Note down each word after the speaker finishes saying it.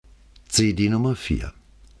CD Nummer 4.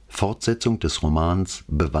 Fortsetzung des Romans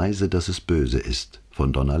 »Beweise, dass es böse ist«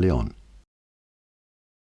 von Donna Leon.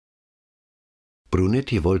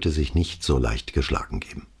 Brunetti wollte sich nicht so leicht geschlagen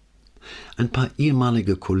geben. »Ein paar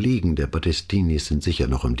ehemalige Kollegen der Battistinis sind sicher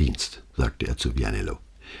noch im Dienst«, sagte er zu Vianello.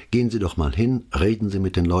 »Gehen Sie doch mal hin, reden Sie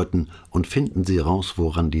mit den Leuten und finden Sie raus,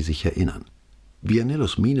 woran die sich erinnern.«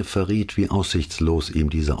 Vianellos Miene verriet, wie aussichtslos ihm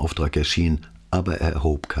dieser Auftrag erschien, aber er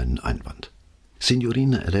erhob keinen Einwand.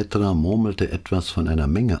 Signorina Elettra murmelte etwas von einer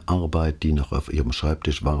Menge Arbeit, die noch auf ihrem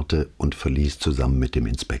Schreibtisch warte, und verließ zusammen mit dem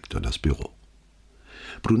Inspektor das Büro.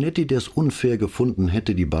 Brunetti, der es unfair gefunden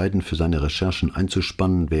hätte, die beiden für seine Recherchen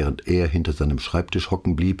einzuspannen, während er hinter seinem Schreibtisch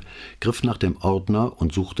hocken blieb, griff nach dem Ordner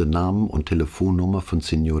und suchte Namen und Telefonnummer von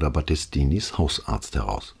Signora Battistinis Hausarzt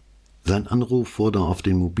heraus. Sein Anruf wurde auf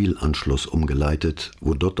den Mobilanschluss umgeleitet,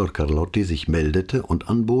 wo Dr. Carlotti sich meldete und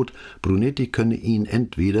anbot, Brunetti könne ihn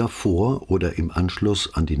entweder vor oder im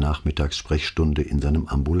Anschluss an die Nachmittagssprechstunde in seinem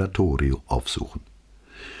Ambulatorio aufsuchen.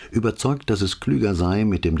 Überzeugt, dass es klüger sei,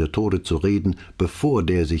 mit dem Dottore zu reden, bevor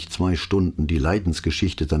der sich 2 Stunden die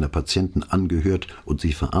Leidensgeschichte seiner Patienten angehört und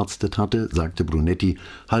sie verarztet hatte, sagte Brunetti,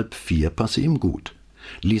 3:30 passe ihm gut,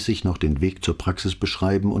 ließ sich noch den Weg zur Praxis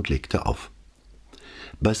beschreiben und legte auf.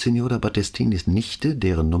 Bei Signora Battistinis Nichte,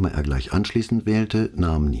 deren Nummer er gleich anschließend wählte,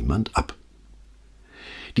 nahm niemand ab.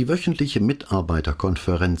 Die wöchentliche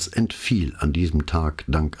Mitarbeiterkonferenz entfiel an diesem Tag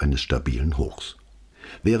dank eines stabilen Hochs.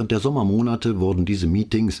 Während der Sommermonate wurden diese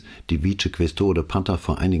Meetings, die Vicequestore Pata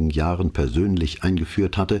vor einigen Jahren persönlich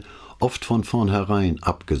eingeführt hatte, oft von vornherein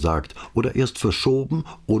abgesagt oder erst verschoben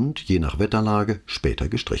und, je nach Wetterlage, später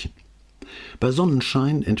gestrichen. Bei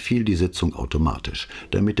Sonnenschein entfiel die Sitzung automatisch,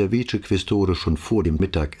 damit der Vicequestore schon vor dem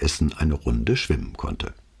Mittagessen eine Runde schwimmen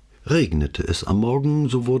konnte. Regnete es am Morgen,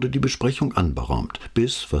 so wurde die Besprechung anberaumt,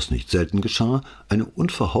 bis, was nicht selten geschah, eine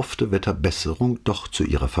unverhoffte Wetterbesserung doch zu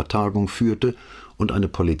ihrer Vertagung führte und eine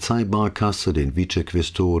Polizeibarkasse den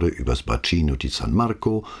Vicequestore übers Bacino di San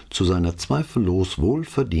Marco zu seiner zweifellos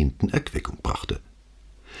wohlverdienten Erquickung brachte.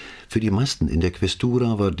 Für die meisten in der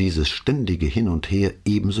Questura war dieses ständige Hin und Her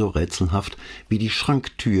ebenso rätselhaft wie die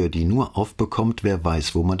Schranktür, die nur aufbekommt, wer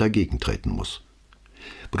weiß, wo man dagegen treten muss.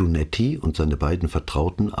 Brunetti und seine beiden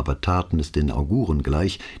Vertrauten aber taten es den Auguren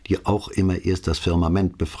gleich, die auch immer erst das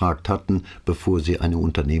Firmament befragt hatten, bevor sie eine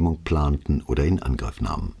Unternehmung planten oder in Angriff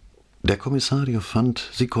nahmen. Der Kommissario fand,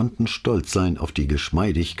 sie konnten stolz sein auf die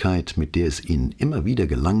Geschmeidigkeit, mit der es ihnen immer wieder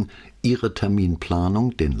gelang, ihre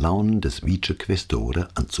Terminplanung den Launen des Vicequestore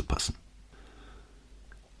anzupassen.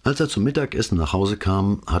 Als er zum Mittagessen nach Hause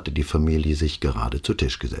kam, hatte die Familie sich gerade zu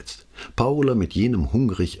Tisch gesetzt. Paola mit jenem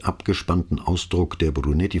hungrig abgespannten Ausdruck, der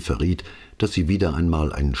Brunetti verriet, dass sie wieder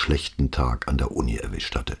einmal einen schlechten Tag an der Uni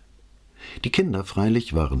erwischt hatte. Die Kinder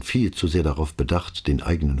freilich waren viel zu sehr darauf bedacht, den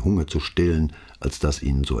eigenen Hunger zu stillen, als dass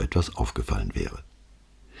ihnen so etwas aufgefallen wäre.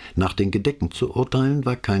 Nach den Gedecken zu urteilen,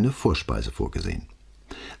 war keine Vorspeise vorgesehen.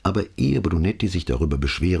 Aber ehe Brunetti sich darüber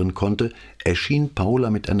beschweren konnte, erschien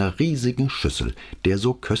Paola mit einer riesigen Schüssel, der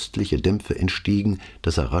so köstliche Dämpfe entstiegen,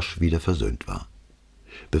 dass er rasch wieder versöhnt war.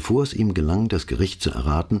 Bevor es ihm gelang, das Gericht zu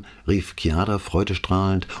erraten, rief Chiara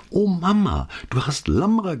freudestrahlend, »Oh Mama, du hast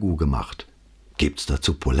Lammragout gemacht!« »Gibt's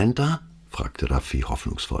dazu Polenta?« fragte Raffi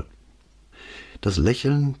hoffnungsvoll. Das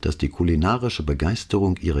Lächeln, das die kulinarische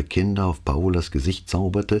Begeisterung ihrer Kinder auf Paolas Gesicht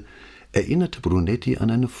zauberte, erinnerte Brunetti an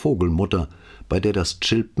eine Vogelmutter, bei der das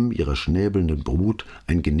Chilpen ihrer schnäbelnden Brut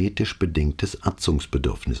ein genetisch bedingtes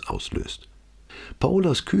Atzungsbedürfnis auslöst.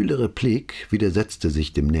 Paolas kühle Replik widersetzte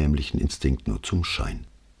sich dem nämlichen Instinkt nur zum Schein.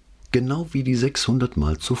 »Genau wie die 600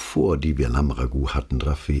 Mal zuvor, die wir Lammragout hatten,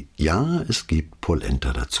 Raffi. Ja, es gibt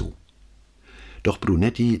Polenta dazu.« Doch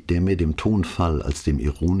Brunetti, der mehr dem Tonfall als dem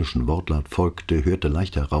ironischen Wortlaut folgte, hörte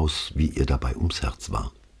leicht heraus, wie ihr dabei ums Herz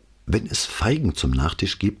war. »Wenn es Feigen zum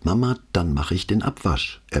Nachtisch gibt, Mama, dann mache ich den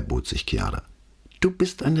Abwasch«, erbot sich Chiara. »Du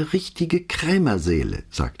bist eine richtige Krämerseele«,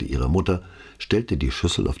 sagte ihre Mutter, stellte die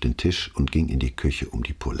Schüssel auf den Tisch und ging in die Küche, um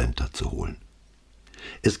die Polenta zu holen.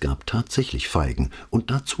 Es gab tatsächlich Feigen und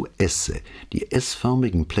dazu Esse, die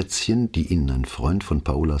essförmigen Plätzchen, die ihnen ein Freund von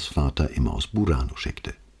Paolas Vater immer aus Burano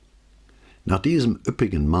schickte. Nach diesem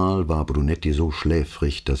üppigen Mahl war Brunetti so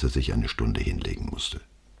schläfrig, dass er sich eine Stunde hinlegen musste.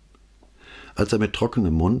 Als er mit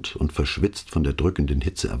trockenem Mund und verschwitzt von der drückenden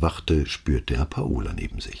Hitze erwachte, spürte er Paola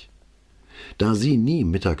neben sich. Da sie nie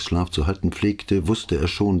Mittagsschlaf zu halten pflegte, wusste er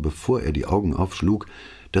schon, bevor er die Augen aufschlug,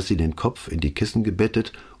 dass sie den Kopf in die Kissen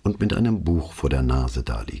gebettet und mit einem Buch vor der Nase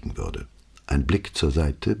daliegen würde. Ein Blick zur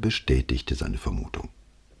Seite bestätigte seine Vermutung.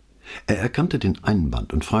 Er erkannte den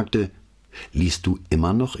Einband und fragte, »Liest du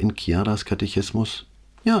immer noch in Chiaras Katechismus?«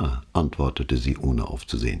 »Ja«, antwortete sie, ohne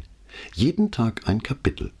aufzusehen. »Jeden Tag ein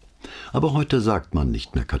Kapitel. Aber heute sagt man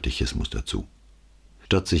nicht mehr Katechismus dazu.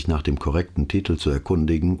 Statt sich nach dem korrekten Titel zu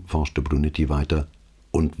erkundigen, forschte Brunetti weiter: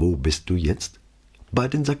 »Und wo bist du jetzt?« »Bei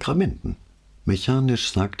den Sakramenten.«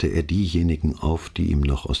 Mechanisch sagte er diejenigen auf, die ihm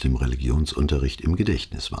noch aus dem Religionsunterricht im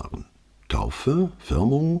Gedächtnis waren. Taufe,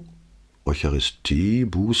 Firmung, Eucharistie,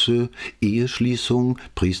 Buße, Eheschließung,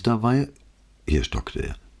 Priesterweihe. Hier stockte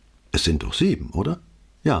er. »Es sind doch 7, oder?«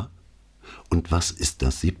 »Ja.« »Und was ist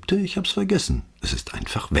das 7.? Ich hab's vergessen. Es ist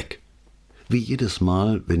einfach weg.« Wie jedes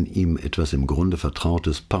Mal, wenn ihm etwas im Grunde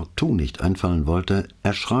Vertrautes partout nicht einfallen wollte,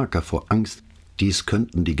 erschrak er vor Angst, dies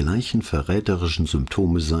könnten die gleichen verräterischen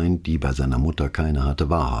Symptome sein, die bei seiner Mutter keiner hatte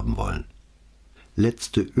wahrhaben wollen.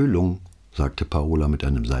 »Letzte Ölung«, sagte Paola mit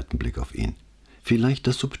einem Seitenblick auf ihn. »Vielleicht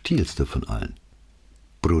das subtilste von allen.«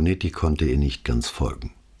 Brunetti konnte ihr nicht ganz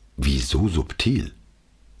folgen. »Wieso subtil?«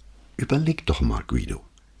 »Überleg doch mal, Guido.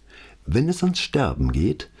 Wenn es ans Sterben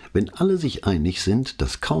geht, wenn alle sich einig sind,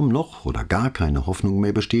 dass kaum noch oder gar keine Hoffnung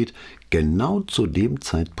mehr besteht, genau zu dem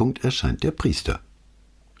Zeitpunkt erscheint der Priester.«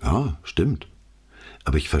 »Ja, stimmt.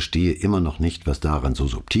 Aber ich verstehe immer noch nicht, was daran so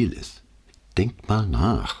subtil ist. Denkt mal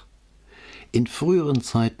nach. In früheren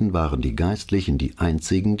Zeiten waren die Geistlichen die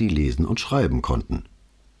einzigen, die lesen und schreiben konnten.«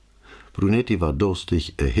 Brunetti war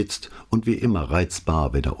durstig, erhitzt und wie immer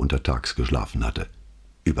reizbar, wenn er untertags geschlafen hatte.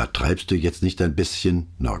 »Übertreibst du jetzt nicht ein bisschen?«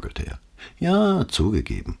 nörgelte er. »Ja,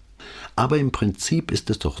 zugegeben. Aber im Prinzip ist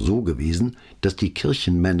es doch so gewesen, dass die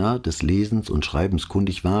Kirchenmänner des Lesens und Schreibens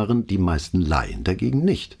kundig waren, die meisten Laien dagegen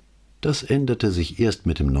nicht. Das änderte sich erst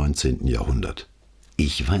mit dem 19. Jahrhundert.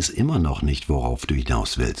 »Ich weiß immer noch nicht, worauf du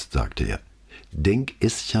hinaus willst«, sagte er. »Denk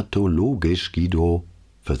eschatologisch, Guido«,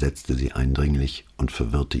 versetzte sie eindringlich und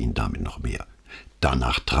verwirrte ihn damit noch mehr.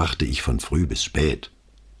 »Danach trachte ich von früh bis spät.«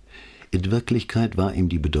 In Wirklichkeit war ihm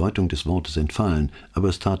die Bedeutung des Wortes entfallen, aber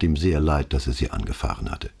es tat ihm sehr leid, dass er sie angefahren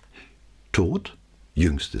hatte. »Tod,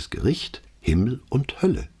 jüngstes Gericht, Himmel und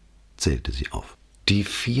Hölle«, zählte sie auf. »Die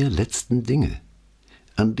 4 letzten Dinge.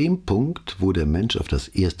 An dem Punkt, wo der Mensch auf das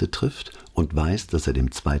erste trifft und weiß, dass er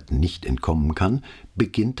dem zweiten nicht entkommen kann,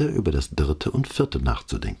 beginnt er über das dritte und vierte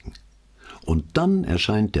nachzudenken. Und dann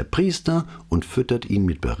erscheint der Priester und füttert ihn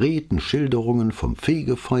mit beredten Schilderungen vom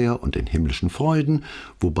Fegefeuer und den himmlischen Freuden,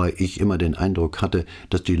 wobei ich immer den Eindruck hatte,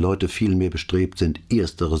 dass die Leute viel mehr bestrebt sind,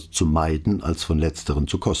 Ersteres zu meiden, als von Letzteren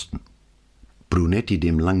zu kosten.« Brunetti,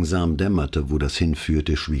 dem langsam dämmerte, wo das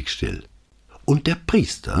hinführte, schwieg still. »Und der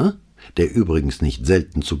Priester, der übrigens nicht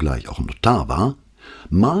selten zugleich auch Notar war,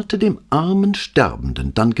 malte dem armen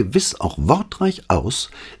Sterbenden dann gewiss auch wortreich aus,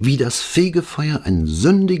 wie das Fegefeuer einen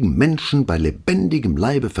sündigen Menschen bei lebendigem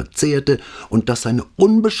Leibe verzehrte und dass seine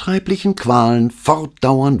unbeschreiblichen Qualen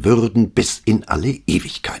fortdauern würden bis in alle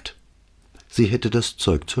Ewigkeit.« Sie hätte das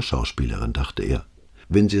Zeug zur Schauspielerin, dachte er.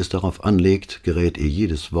 Wenn sie es darauf anlegt, gerät ihr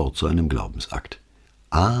jedes Wort zu einem Glaubensakt.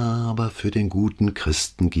 »Aber für den guten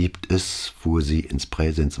Christen gibt es«, fuhr sie ins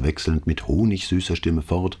Präsens wechselnd mit honigsüßer Stimme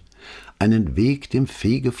fort, »einen Weg, dem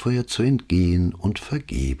Fegefeuer zu entgehen und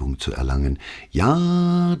Vergebung zu erlangen.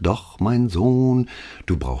 Ja, doch, mein Sohn,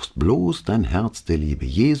 du brauchst bloß dein Herz der Liebe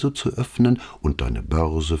Jesu zu öffnen und deine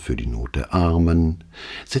Börse für die Not der Armen.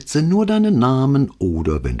 Setze nur deinen Namen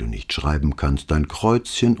oder, wenn du nicht schreiben kannst, dein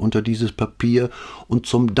Kreuzchen unter dieses Papier und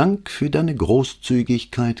zum Dank für deine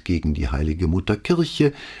Großzügigkeit gegen die heilige Mutter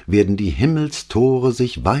Kirche werden die Himmelstore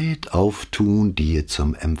sich weit auftun dir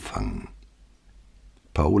zum Empfang.«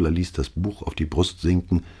 Paola ließ das Buch auf die Brust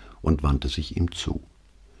sinken und wandte sich ihm zu.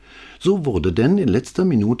 So wurde denn in letzter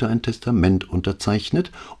Minute ein Testament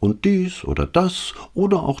unterzeichnet und dies oder das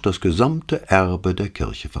oder auch das gesamte Erbe der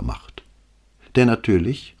Kirche vermacht. Denn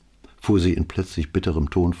natürlich, fuhr sie in plötzlich bitterem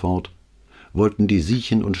Ton fort, wollten die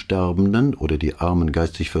Siechen und Sterbenden oder die armen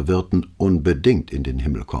geistig Verwirrten unbedingt in den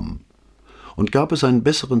Himmel kommen. Und gab es einen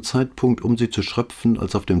besseren Zeitpunkt, um sie zu schröpfen,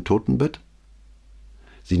 als auf dem Totenbett?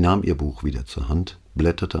 Sie nahm ihr Buch wieder zur Hand,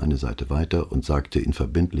 blätterte eine Seite weiter und sagte in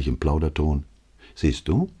verbindlichem Plauderton: »Siehst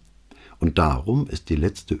du? Und darum ist die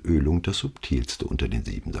letzte Ölung das subtilste unter den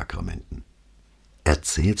 7 Sakramenten.«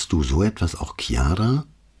 »Erzählst du so etwas auch Chiara?«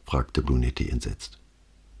 fragte Brunetti entsetzt.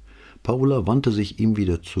 Paola wandte sich ihm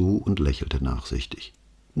wieder zu und lächelte nachsichtig.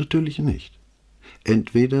 »Natürlich nicht.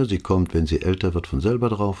 Entweder sie kommt, wenn sie älter wird, von selber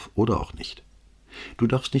drauf, oder auch nicht. Du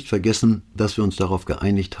darfst nicht vergessen, dass wir uns darauf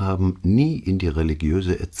geeinigt haben, nie in die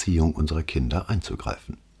religiöse Erziehung unserer Kinder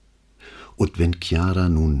einzugreifen.« »Und wenn Chiara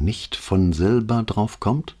nun nicht von selber drauf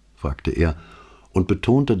kommt?« fragte er und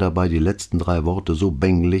betonte dabei die letzten 3 Worte so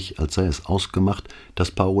bänglich, als sei es ausgemacht,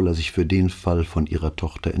 dass Paola sich für den Fall von ihrer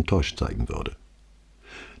Tochter enttäuscht zeigen würde.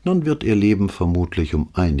 »Dann wird ihr Leben vermutlich um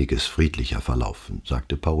einiges friedlicher verlaufen«,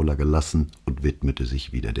 sagte Paola gelassen und widmete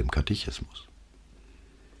sich wieder dem Katechismus.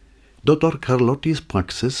 Dottor Carlottis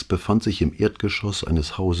Praxis befand sich im Erdgeschoss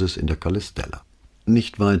eines Hauses in der Callestella,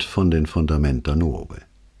 nicht weit von den Fondamenta Nuove.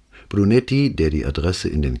 Brunetti, der die Adresse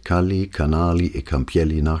in den Calli, Canali e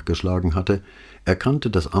Campielli nachgeschlagen hatte, erkannte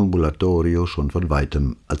das Ambulatorio schon von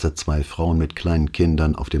weitem, als er 2 Frauen mit kleinen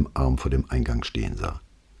Kindern auf dem Arm vor dem Eingang stehen sah.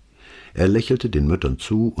 Er lächelte den Müttern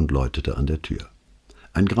zu und läutete an der Tür.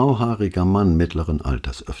 Ein grauhaariger Mann mittleren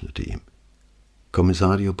Alters öffnete ihm.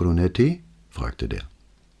 »Kommissario Brunetti?« fragte der.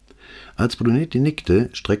 Als Brunetti nickte,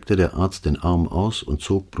 streckte der Arzt den Arm aus und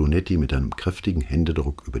zog Brunetti mit einem kräftigen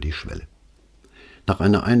Händedruck über die Schwelle. Nach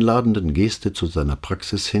einer einladenden Geste zu seiner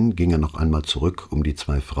Praxis hin ging er noch einmal zurück, um die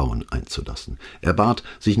 2 Frauen einzulassen. Er bat,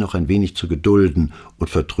 sich noch ein wenig zu gedulden und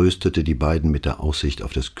vertröstete die beiden mit der Aussicht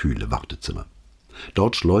auf das kühle Wartezimmer.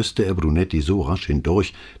 Dort schleuste er Brunetti so rasch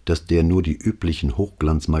hindurch, dass der nur die üblichen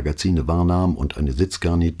Hochglanzmagazine wahrnahm und eine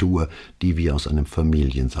Sitzgarnitur, die wie aus einem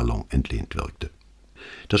Familiensalon entlehnt wirkte.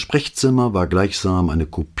 Das Sprechzimmer war gleichsam eine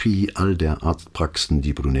Kopie all der Arztpraxen,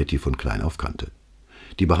 die Brunetti von klein auf kannte.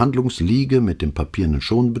 Die Behandlungsliege mit dem papiernen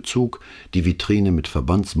Schonbezug, die Vitrine mit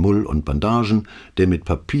Verbandsmull und Bandagen, der mit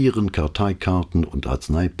Papieren, Karteikarten und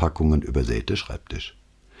Arzneipackungen übersäte Schreibtisch.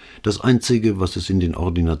 Das Einzige, was es in den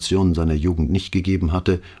Ordinationen seiner Jugend nicht gegeben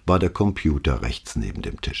hatte, war der Computer rechts neben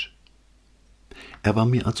dem Tisch. Er war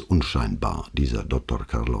mehr als unscheinbar, dieser Dottor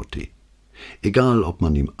Carlotti. Egal, ob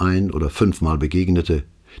man ihm 1- oder 5-mal begegnete,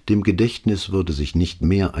 dem Gedächtnis würde sich nicht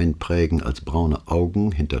mehr einprägen als braune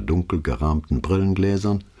Augen hinter dunkel gerahmten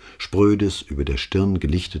Brillengläsern, sprödes, über der Stirn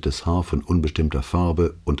gelichtetes Haar von unbestimmter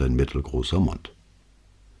Farbe und ein mittelgroßer Mund.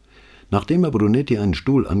 Nachdem er Brunetti einen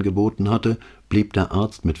Stuhl angeboten hatte, blieb der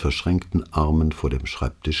Arzt mit verschränkten Armen vor dem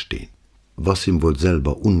Schreibtisch stehen. Was ihm wohl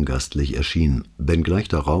selber ungastlich erschien, denn gleich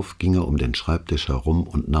darauf ging er um den Schreibtisch herum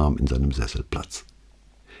und nahm in seinem Sessel Platz.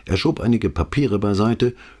 Er schob einige Papiere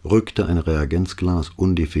beiseite, rückte ein Reagenzglas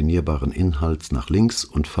undefinierbaren Inhalts nach links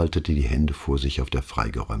und faltete die Hände vor sich auf der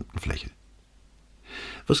freigeräumten Fläche.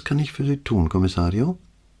 »Was kann ich für Sie tun, Kommissario?«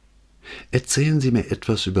 »Erzählen Sie mir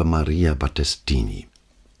etwas über Maria Battestini«,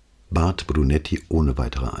 bat Brunetti ohne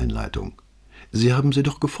weitere Einleitung. »Sie haben sie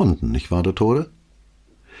doch gefunden, nicht wahr, Dottore?«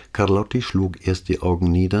 Carlotti schlug erst die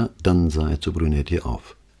Augen nieder, dann sah er zu Brunetti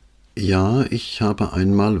auf. »Ja, ich habe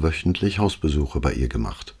einmal wöchentlich Hausbesuche bei ihr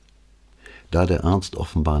gemacht.« Da der Arzt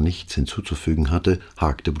offenbar nichts hinzuzufügen hatte,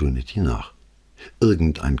 hakte Brunetti nach.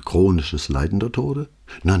 »Irgendein chronisches Leiden, Dottore?«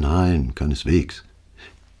 »Nein, keineswegs.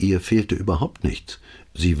 Ihr fehlte überhaupt nichts.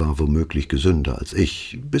 Sie war womöglich gesünder als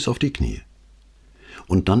ich, bis auf die Knie.«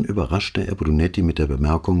 Und dann überraschte er Brunetti mit der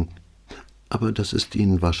Bemerkung, »Aber das ist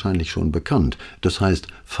Ihnen wahrscheinlich schon bekannt, das heißt,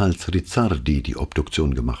 falls Rizzardi die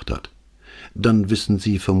Obduktion gemacht hat. Dann wissen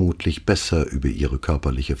Sie vermutlich besser über Ihre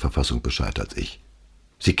körperliche Verfassung Bescheid als ich.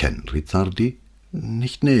 Sie kennen Rizzardi?«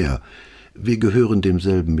 »Nicht näher. Wir gehören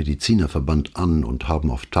demselben Medizinerverband an und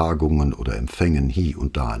haben auf Tagungen oder Empfängen hie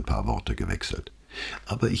und da ein paar Worte gewechselt.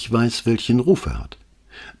 Aber ich weiß, welchen Ruf er hat.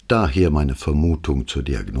 Daher meine Vermutung zur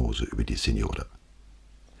Diagnose über die Signora.«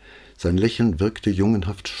 Sein Lächeln wirkte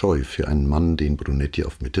jungenhaft scheu für einen Mann, den Brunetti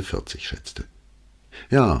auf Mitte 40 schätzte.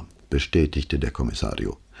 »Ja«, bestätigte der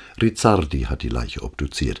Kommissario, »Rizzardi hat die Leiche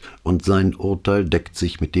obduziert, und sein Urteil deckt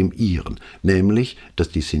sich mit dem Ihren, nämlich, dass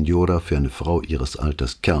die Signora für eine Frau ihres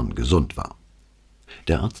Alters kerngesund war.«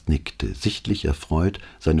 Der Arzt nickte, sichtlich erfreut,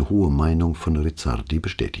 seine hohe Meinung von Rizzardi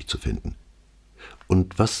bestätigt zu finden.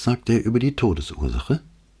 »Und was sagt er über die Todesursache?«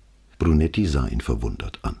 Brunetti sah ihn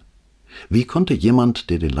verwundert an. Wie konnte jemand,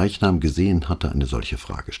 der den Leichnam gesehen hatte, eine solche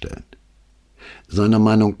Frage stellen? Seiner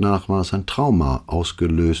Meinung nach war es ein Trauma,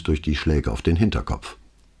 ausgelöst durch die Schläge auf den Hinterkopf.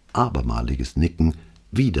 Abermaliges Nicken,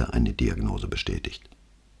 wieder eine Diagnose bestätigt.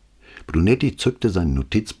 Brunetti zückte seinen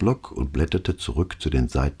Notizblock und blätterte zurück zu den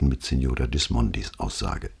Seiten mit Signora Dismondis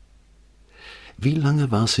Aussage. »Wie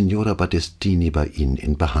lange war Signora Battestini bei Ihnen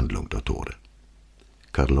in Behandlung, Dottore?«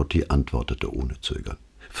 Carlotti antwortete ohne Zögern.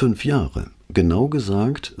 5 Jahre, genau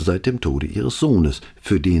gesagt seit dem Tode ihres Sohnes,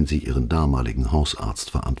 für den sie ihren damaligen Hausarzt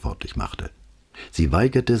verantwortlich machte. Sie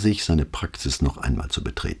weigerte sich, seine Praxis noch einmal zu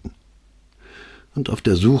betreten. Und auf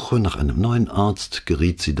der Suche nach einem neuen Arzt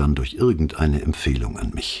geriet sie dann durch irgendeine Empfehlung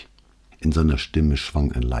an mich. In seiner Stimme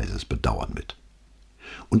schwang ein leises Bedauern mit.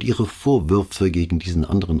 Und ihre Vorwürfe gegen diesen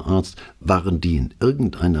anderen Arzt, waren die in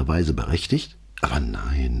irgendeiner Weise berechtigt? Aber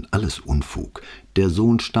nein, alles Unfug. Der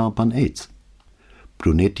Sohn starb an AIDS.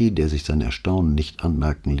 Brunetti, der sich sein Erstaunen nicht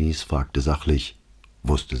anmerken ließ, fragte sachlich,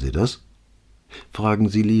 »Wusste sie das?« »Fragen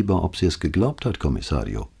Sie lieber, ob sie es geglaubt hat,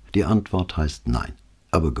 Kommissario. Die Antwort heißt nein.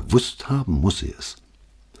 Aber gewusst haben muss sie es.«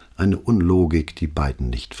 Eine Unlogik, die beiden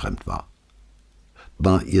nicht fremd war.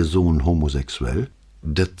 »War Ihr Sohn homosexuell?«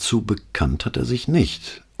 »Dazu bekannt hat er sich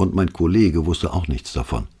nicht. Und mein Kollege wusste auch nichts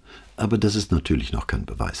davon. Aber das ist natürlich noch kein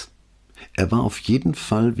Beweis. Er war auf jeden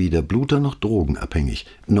Fall weder bluter- noch drogenabhängig,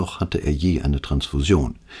 noch hatte er je eine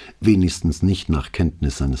Transfusion, wenigstens nicht nach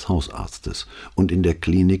Kenntnis seines Hausarztes, und in der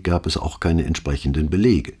Klinik gab es auch keine entsprechenden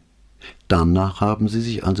Belege. Danach haben Sie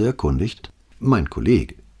sich also erkundigt? Mein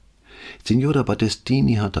Kollege. Signora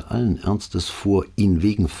Battistini hatte allen Ernstes vor, ihn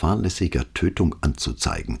wegen fahrlässiger Tötung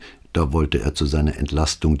anzuzeigen. Da wollte er zu seiner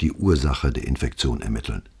Entlastung die Ursache der Infektion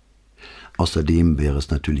ermitteln. Außerdem wäre es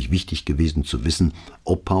natürlich wichtig gewesen zu wissen,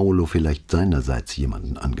 ob Paolo vielleicht seinerseits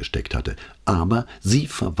jemanden angesteckt hatte. Aber sie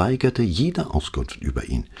verweigerte jede Auskunft über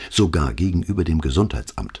ihn, sogar gegenüber dem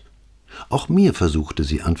Gesundheitsamt. Auch mir versuchte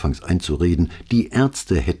sie anfangs einzureden, die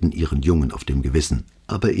Ärzte hätten ihren Jungen auf dem Gewissen.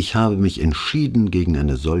 Aber ich habe mich entschieden gegen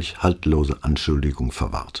eine solch haltlose Anschuldigung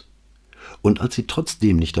verwahrt. Und als sie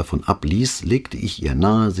trotzdem nicht davon abließ, legte ich ihr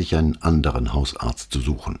nahe, sich einen anderen Hausarzt zu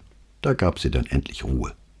suchen. Da gab sie dann endlich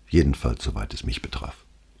Ruhe. Jedenfalls soweit es mich betraf.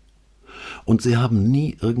 Und Sie haben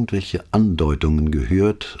nie irgendwelche Andeutungen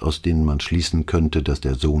gehört, aus denen man schließen könnte, dass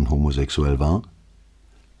der Sohn homosexuell war?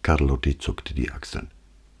 Carlotti zuckte die Achseln.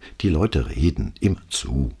 Die Leute reden immer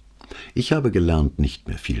zu. Ich habe gelernt, nicht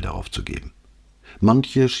mehr viel darauf zu geben.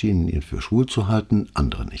 Manche schienen ihn für schwul zu halten,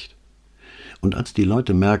 andere nicht. Und als die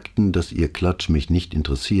Leute merkten, dass ihr Klatsch mich nicht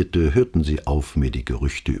interessierte, hörten sie auf, mir die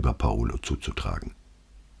Gerüchte über Paolo zuzutragen.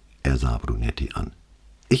 Er sah Brunetti an.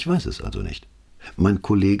 Ich weiß es also nicht. Mein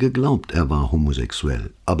Kollege glaubt, er war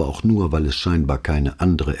homosexuell, aber auch nur, weil es scheinbar keine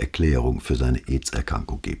andere Erklärung für seine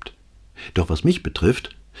AIDS-Erkrankung gibt. Doch was mich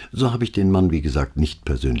betrifft, so habe ich den Mann, wie gesagt, nicht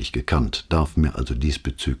persönlich gekannt, darf mir also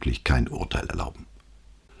diesbezüglich kein Urteil erlauben.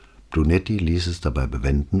 Brunetti ließ es dabei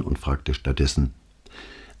bewenden und fragte stattdessen: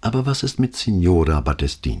 »Aber was ist mit Signora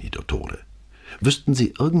Battistini, Dottore? Wüssten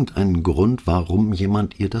Sie irgendeinen Grund, warum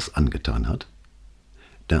jemand ihr das angetan hat?«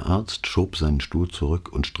 Der Arzt schob seinen Stuhl zurück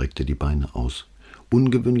und streckte die Beine aus.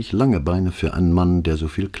 Ungewöhnlich lange Beine für einen Mann, der so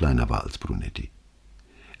viel kleiner war als Brunetti.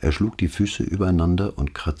 Er schlug die Füße übereinander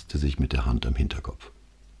und kratzte sich mit der Hand am Hinterkopf.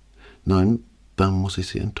 »Nein, da muss ich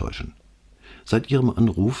Sie enttäuschen. Seit Ihrem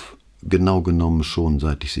Anruf, genau genommen schon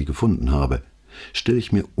seit ich Sie gefunden habe, stelle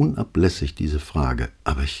ich mir unablässig diese Frage,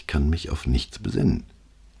 aber ich kann mich auf nichts besinnen.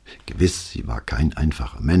 Gewiss, sie war kein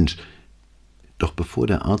einfacher Mensch.« Doch bevor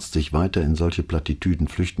der Arzt sich weiter in solche Plattitüden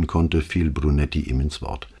flüchten konnte, fiel Brunetti ihm ins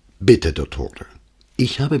Wort. »Bitte, Dottore,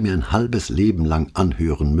 ich habe mir ein halbes Leben lang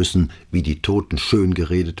anhören müssen, wie die Toten schön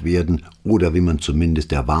geredet werden oder wie man zumindest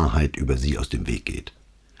der Wahrheit über sie aus dem Weg geht.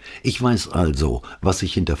 Ich weiß also, was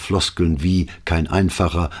sich hinter Floskeln wie kein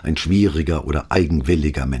einfacher, ein schwieriger oder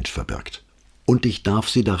eigenwilliger Mensch verbirgt. Und ich darf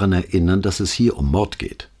Sie daran erinnern, dass es hier um Mord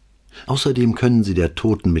geht. Außerdem können Sie der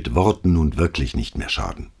Toten mit Worten nun wirklich nicht mehr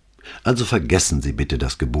schaden. Also vergessen Sie bitte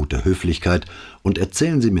das Gebot der Höflichkeit und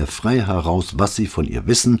erzählen Sie mir frei heraus, was Sie von ihr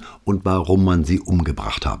wissen und warum man sie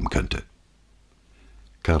umgebracht haben könnte.«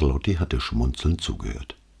 Carlotti hatte schmunzelnd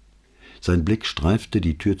zugehört. Sein Blick streifte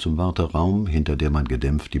die Tür zum Warteraum, hinter der man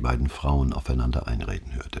gedämpft die beiden Frauen aufeinander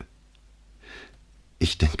einreden hörte.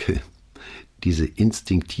 »Ich denke, diese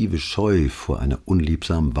instinktive Scheu vor einer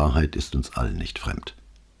unliebsamen Wahrheit ist uns allen nicht fremd.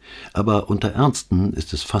 Aber unter Ärzten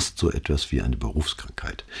ist es fast so etwas wie eine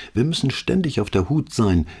Berufskrankheit. Wir müssen ständig auf der Hut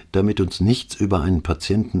sein, damit uns nichts über einen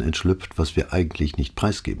Patienten entschlüpft, was wir eigentlich nicht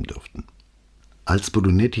preisgeben dürften.« Als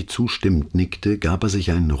Brunetti zustimmend nickte, gab er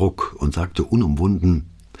sich einen Ruck und sagte unumwunden: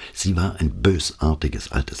 »Sie war ein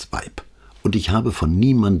bösartiges altes Weib, und ich habe von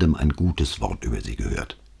niemandem ein gutes Wort über sie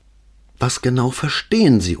gehört.« »Was genau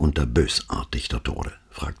verstehen Sie unter bösartig, Dottore?«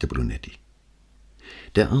 fragte Brunetti.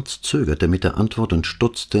 Der Arzt zögerte mit der Antwort und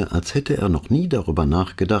stutzte, als hätte er noch nie darüber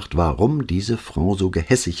nachgedacht, warum diese Frau so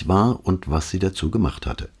gehässig war und was sie dazu gemacht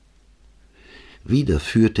hatte. Wieder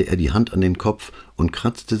führte er die Hand an den Kopf und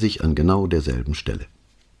kratzte sich an genau derselben Stelle.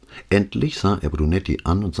 Endlich sah er Brunetti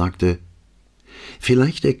an und sagte: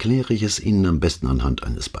 »Vielleicht erkläre ich es Ihnen am besten anhand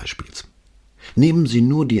eines Beispiels. Nehmen Sie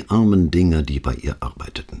nur die armen Dinger, die bei ihr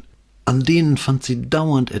arbeiteten. An denen fand sie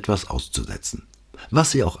dauernd etwas auszusetzen.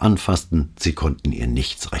 Was sie auch anfassten, sie konnten ihr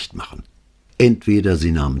nichts recht machen. Entweder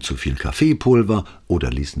sie nahmen zu viel Kaffeepulver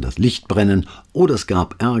oder ließen das Licht brennen, oder es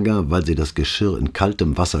gab Ärger, weil sie das Geschirr in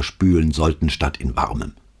kaltem Wasser spülen sollten statt in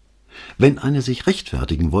warmem. Wenn eine sich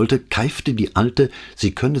rechtfertigen wollte, keifte die Alte,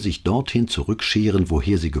 sie könne sich dorthin zurückscheren,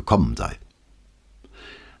 woher sie gekommen sei.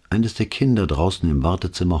 Eines der Kinder draußen im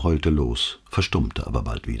Wartezimmer heulte los, verstummte aber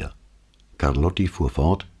bald wieder. Carlotti fuhr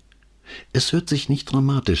fort: »Es hört sich nicht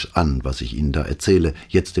dramatisch an, was ich Ihnen da erzähle,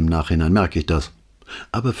 jetzt im Nachhinein merke ich das.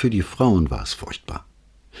 Aber für die Frauen war es furchtbar.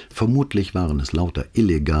 Vermutlich waren es lauter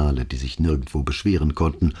Illegale, die sich nirgendwo beschweren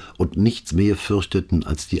konnten und nichts mehr fürchteten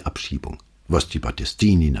als die Abschiebung, was die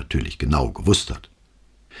Battistini natürlich genau gewusst hat.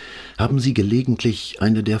 »Haben Sie gelegentlich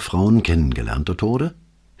eine der Frauen kennengelernt, Dottore?«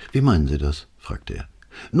 »Wie meinen Sie das?« fragte er.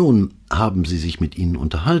 »Nun, haben Sie sich mit ihnen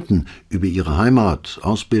unterhalten über ihre Heimat,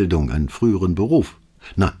 Ausbildung, einen früheren Beruf?«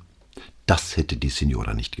 »Nein, das hätte die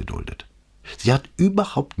Signora nicht geduldet. Sie hat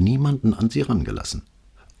überhaupt niemanden an sie rangelassen.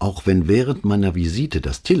 Auch wenn während meiner Visite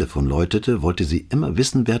das Telefon läutete, wollte sie immer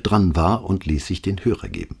wissen, wer dran war und ließ sich den Hörer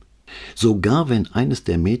geben. Sogar wenn eines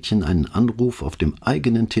der Mädchen einen Anruf auf dem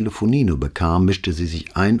eigenen Telefonino bekam, mischte sie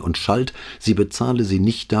sich ein und schalt, sie bezahle sie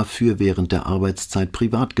nicht dafür, während der Arbeitszeit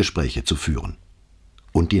Privatgespräche zu führen.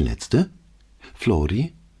 »Und die letzte?«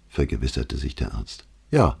 »Flori«, vergewisserte sich der Arzt.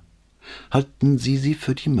 »Ja.« »Halten Sie sie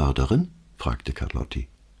für die Mörderin?« fragte Carlotti.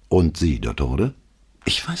 »Und Sie, Dottore?«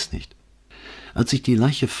 »Ich weiß nicht. Als ich die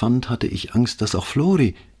Leiche fand, hatte ich Angst, dass auch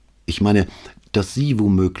Flori, ich meine, dass sie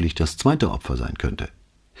womöglich das zweite Opfer sein könnte.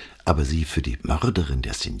 Aber sie für die Mörderin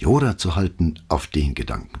der Signora zu halten, auf den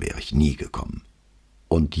Gedanken wäre ich nie gekommen.«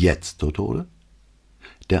 »Und jetzt, Dottore?«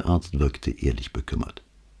 Der Arzt wirkte ehrlich bekümmert.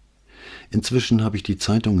 »Inzwischen habe ich die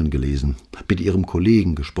Zeitungen gelesen, mit Ihrem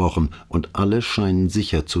Kollegen gesprochen, und alle scheinen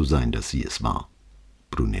sicher zu sein, dass sie es war.«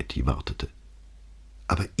 Brunetti wartete.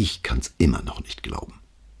 »Aber ich kann's immer noch nicht glauben.«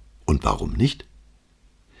 »Und warum nicht?«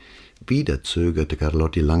 Wieder zögerte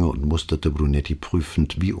Carlotti lange und musterte Brunetti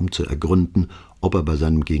prüfend, wie um zu ergründen, ob er bei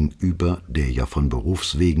seinem Gegenüber, der ja von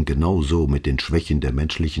Berufswegen genauso mit den Schwächen der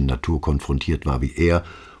menschlichen Natur konfrontiert war wie er,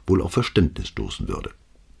 wohl auf Verständnis stoßen würde.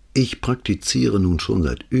 »Ich praktiziere nun schon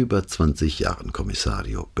seit über 20 Jahren,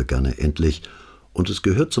 Kommissario«, begann er endlich, »und es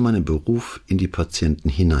gehört zu meinem Beruf, in die Patienten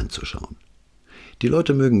hineinzuschauen. Die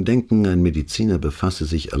Leute mögen denken, ein Mediziner befasse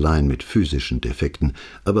sich allein mit physischen Defekten,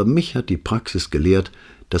 aber mich hat die Praxis gelehrt,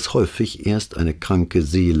 dass häufig erst eine kranke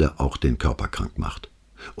Seele auch den Körper krank macht.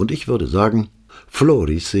 Und ich würde sagen,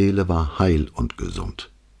 Floris Seele war heil und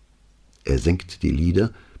gesund.« Er senkte die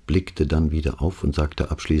Lider, blickte dann wieder auf und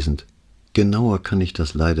sagte abschließend, »Genauer kann ich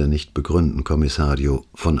das leider nicht begründen, Kommissario,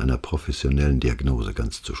 von einer professionellen Diagnose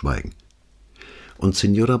ganz zu schweigen. Und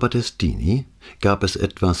Signora Battistini, gab es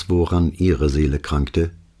etwas, woran Ihre Seele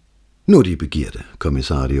krankte?« »Nur die Begierde,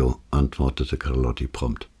 Kommissario«, antwortete Carlotti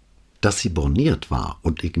prompt. »Dass sie borniert war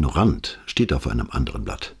und ignorant, steht auf einem anderen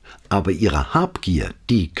Blatt. Aber ihre Habgier,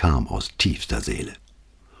 die kam aus tiefster Seele.«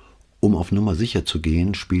 Um auf Nummer sicher zu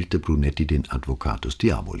gehen, spielte Brunetti den Advocatus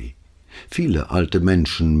Diaboli. »Viele alte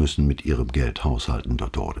Menschen müssen mit ihrem Geld haushalten,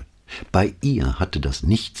 Dottore. Bei ihr hatte das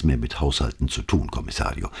nichts mehr mit Haushalten zu tun,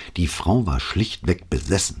 Kommissario. Die Frau war schlichtweg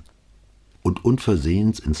besessen.« Und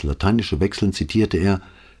unversehens ins Lateinische wechselnd zitierte er,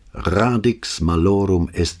 »Radix malorum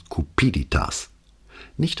est cupiditas.«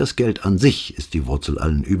 Nicht das Geld an sich ist die Wurzel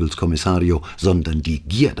allen Übels, Kommissario, sondern die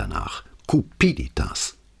Gier danach,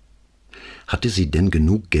 cupiditas. »Hatte sie denn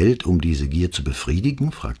genug Geld, um diese Gier zu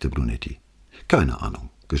befriedigen?« fragte Brunetti. »Keine Ahnung«,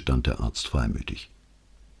 gestand der Arzt freimütig.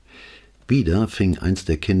 Wieder fing eins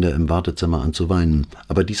der Kinder im Wartezimmer an zu weinen,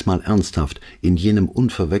 aber diesmal ernsthaft, in jenem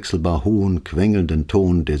unverwechselbar hohen, quengelnden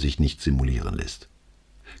Ton, der sich nicht simulieren lässt.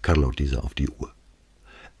 Carlotti sah auf die Uhr.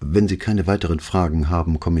 »Wenn Sie keine weiteren Fragen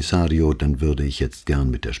haben, Kommissario, dann würde ich jetzt gern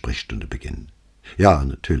mit der Sprechstunde beginnen.« »Ja,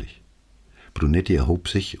 natürlich.« Brunetti erhob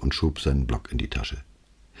sich und schob seinen Block in die Tasche.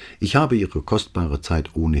 »Ich habe Ihre kostbare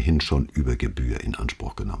Zeit ohnehin schon über Gebühr in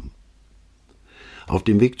Anspruch genommen.« Auf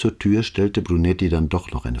dem Weg zur Tür stellte Brunetti dann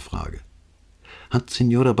doch noch eine Frage. »Hat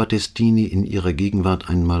Signora Battistini in Ihrer Gegenwart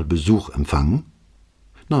einmal Besuch empfangen?«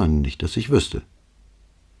 »Nein, nicht, dass ich wüsste.«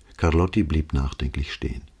 Carlotti blieb nachdenklich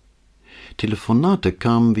stehen. »Telefonate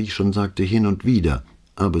kamen, wie ich schon sagte, hin und wieder,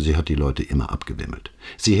 aber sie hat die Leute immer abgewimmelt.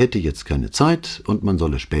 Sie hätte jetzt keine Zeit und man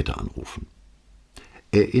solle später anrufen.«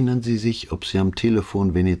 »Erinnern Sie sich, ob sie am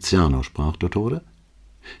Telefon Veneziano sprach, Dottore?«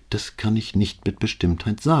 »Das kann ich nicht mit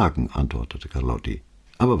Bestimmtheit sagen«, antwortete Carlotti,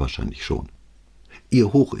 »aber wahrscheinlich schon.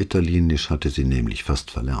 Ihr Hochitalienisch hatte sie nämlich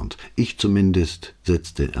fast verlernt. Ich zumindest«,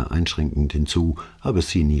 setzte er einschränkend hinzu, »habe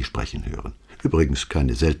sie nie sprechen hören. Übrigens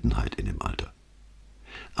keine Seltenheit in dem Alter.«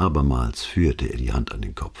 Abermals führte er die Hand an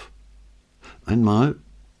den Kopf. Einmal,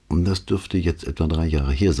 das dürfte jetzt etwa 3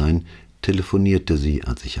 Jahre her sein, telefonierte sie,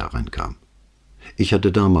 als ich hereinkam. Ich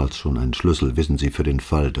hatte damals schon einen Schlüssel, wissen Sie, für den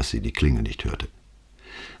Fall, dass sie die Klingel nicht hörte.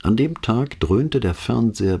 An dem Tag dröhnte der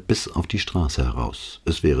Fernseher bis auf die Straße heraus.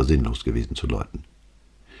 Es wäre sinnlos gewesen zu läuten.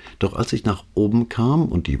 Doch als ich nach oben kam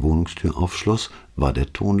und die Wohnungstür aufschloss, war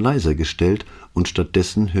der Ton leiser gestellt und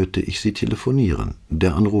stattdessen hörte ich sie telefonieren.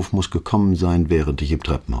 Der Anruf muss gekommen sein, während ich im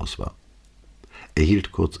Treppenhaus war. Er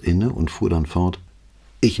hielt kurz inne und fuhr dann fort.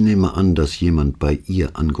 Ich nehme an, dass jemand bei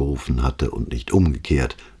ihr angerufen hatte und nicht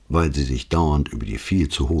umgekehrt, weil sie sich dauernd über die viel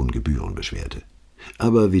zu hohen Gebühren beschwerte.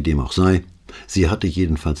 Aber wie dem auch sei, sie hatte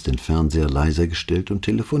jedenfalls den Fernseher leiser gestellt und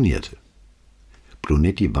telefonierte.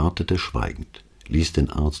 Brunetti wartete schweigend. ließ den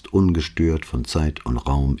Arzt ungestört von Zeit und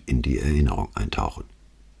Raum in die Erinnerung eintauchen.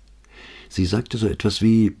 Sie sagte so etwas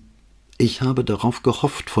wie: »Ich habe darauf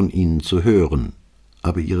gehofft, von Ihnen zu hören«,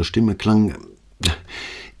 aber ihre Stimme klang,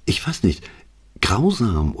 ich weiß nicht,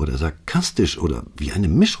 grausam oder sarkastisch oder wie eine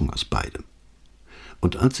Mischung aus beidem.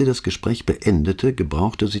 Und als sie das Gespräch beendete,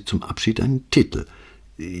 gebrauchte sie zum Abschied einen Titel.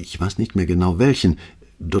 Ich weiß nicht mehr genau welchen,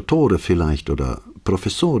 Dottore vielleicht oder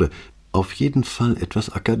Professore, auf jeden Fall etwas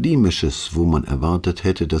Akademisches, wo man erwartet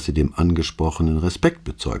hätte, dass sie dem Angesprochenen Respekt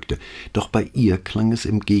bezeugte. Doch bei ihr klang es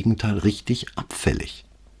im Gegenteil richtig abfällig.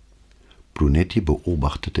 Brunetti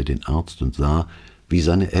beobachtete den Arzt und sah, wie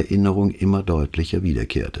seine Erinnerung immer deutlicher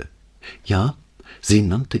wiederkehrte. Ja, sie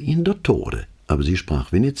nannte ihn Dottore, aber sie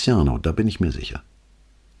sprach Veneziano, da bin ich mir sicher.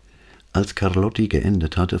 Als Carlotti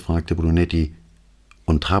geendet hatte, fragte Brunetti: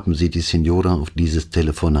 »Und haben Sie die Signora auf dieses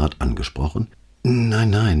Telefonat angesprochen?«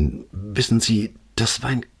 »Nein, wissen Sie, das war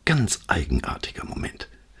ein ganz eigenartiger Moment.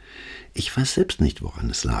 Ich weiß selbst nicht, woran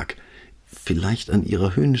es lag. Vielleicht an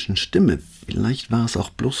ihrer höhnischen Stimme, vielleicht war es auch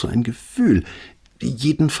bloß so ein Gefühl.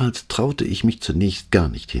 Jedenfalls traute ich mich zunächst gar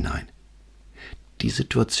nicht hinein. Die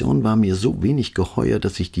Situation war mir so wenig geheuer,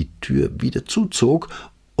 dass ich die Tür wieder zuzog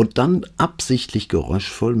und dann absichtlich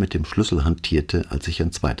geräuschvoll mit dem Schlüssel hantierte, als ich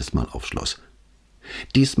ein zweites Mal aufschloss.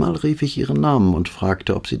 Diesmal rief ich ihren Namen und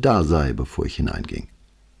fragte, ob sie da sei, bevor ich hineinging.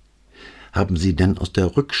 »Haben Sie denn aus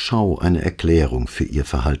der Rückschau eine Erklärung für Ihr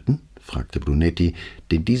Verhalten?« fragte Brunetti,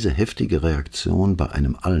 den diese heftige Reaktion bei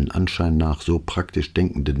einem allen Anschein nach so praktisch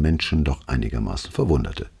denkenden Menschen doch einigermaßen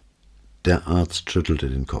verwunderte. Der Arzt schüttelte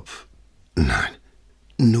den Kopf. »Nein,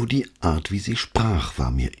 nur die Art, wie sie sprach,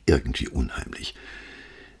 war mir irgendwie unheimlich,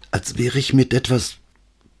 als wäre ich mit etwas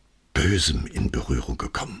Bösem in Berührung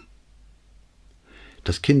gekommen.«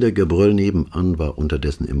 Das Kindergebrüll nebenan war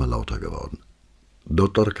unterdessen immer lauter geworden.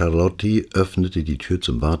 Dr. Carlotti öffnete die Tür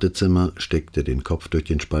zum Wartezimmer, steckte den Kopf durch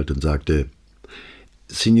den Spalt und sagte: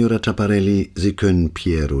 »Signora Taparelli, Sie können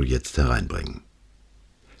Piero jetzt hereinbringen.«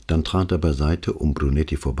 Dann trat er beiseite, um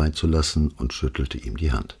Brunetti vorbeizulassen, und schüttelte ihm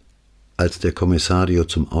die Hand. Als der Kommissario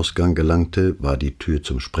zum Ausgang gelangte, war die Tür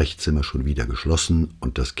zum Sprechzimmer schon wieder geschlossen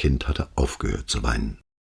und das Kind hatte aufgehört zu weinen.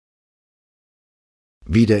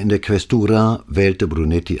 Wieder in der Questura wählte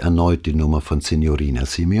Brunetti erneut die Nummer von Signorina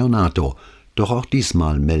Simeonato, doch auch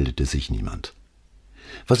diesmal meldete sich niemand.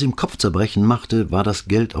 Was ihm Kopfzerbrechen machte, war das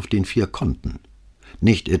Geld auf den 4 Konten.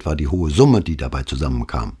 Nicht etwa die hohe Summe, die dabei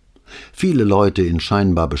zusammenkam. Viele Leute in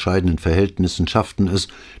scheinbar bescheidenen Verhältnissen schafften es,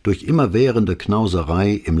 durch immerwährende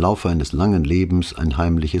Knauserei im Laufe eines langen Lebens ein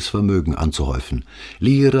heimliches Vermögen anzuhäufen.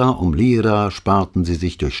 Lira um Lira sparten sie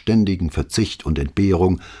sich durch ständigen Verzicht und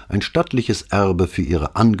Entbehrung ein stattliches Erbe für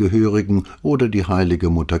ihre Angehörigen oder die heilige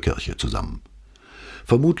Mutterkirche zusammen.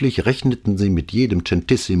 Vermutlich rechneten sie mit jedem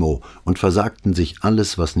Centissimo und versagten sich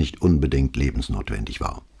alles, was nicht unbedingt lebensnotwendig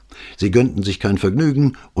war. Sie gönnten sich kein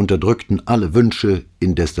Vergnügen, unterdrückten alle Wünsche,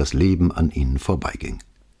 indes das Leben an ihnen vorbeiging.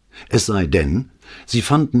 Es sei denn, sie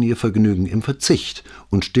fanden ihr Vergnügen im Verzicht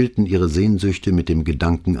und stillten ihre Sehnsüchte mit dem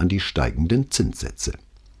Gedanken an die steigenden Zinssätze.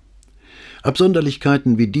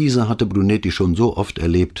 Absonderlichkeiten wie diese hatte Brunetti schon so oft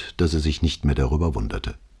erlebt, dass er sich nicht mehr darüber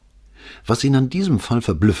wunderte. Was ihn an diesem Fall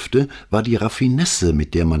verblüffte, war die Raffinesse,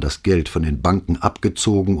 mit der man das Geld von den Banken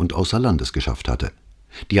abgezogen und außer Landes geschafft hatte.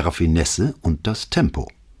 Die Raffinesse und das Tempo.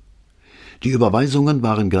 Die Überweisungen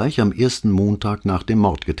waren gleich am ersten Montag nach dem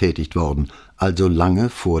Mord getätigt worden, also lange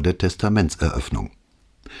vor der Testamentseröffnung.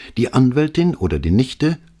 Die Anwältin oder die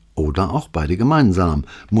Nichte, oder auch beide gemeinsam,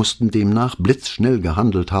 mussten demnach blitzschnell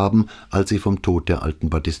gehandelt haben, als sie vom Tod der alten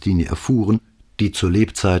Battistini erfuhren, die zu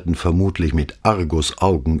Lebzeiten vermutlich mit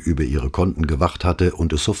Argusaugen über ihre Konten gewacht hatte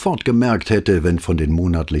und es sofort gemerkt hätte, wenn von den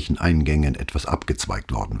monatlichen Eingängen etwas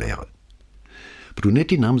abgezweigt worden wäre.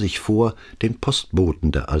 Brunetti nahm sich vor, den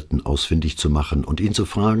Postboten der Alten ausfindig zu machen und ihn zu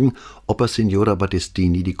fragen, ob er Signora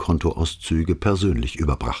Battistini die Kontoauszüge persönlich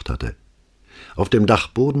überbracht hatte. Auf dem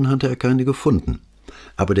Dachboden hatte er keine gefunden,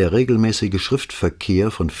 aber der regelmäßige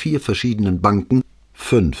Schriftverkehr von 4 verschiedenen Banken,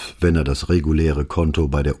 5, wenn er das reguläre Konto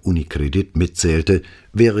bei der Unicredit mitzählte,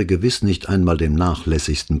 wäre gewiss nicht einmal dem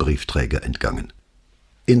nachlässigsten Briefträger entgangen.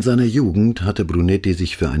 In seiner Jugend hatte Brunetti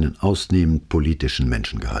sich für einen ausnehmend politischen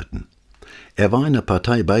Menschen gehalten. Er war einer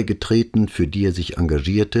Partei beigetreten, für die er sich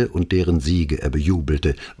engagierte und deren Siege er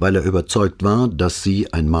bejubelte, weil er überzeugt war, dass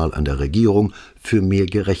sie, einmal an der Regierung, für mehr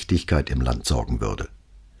Gerechtigkeit im Land sorgen würde.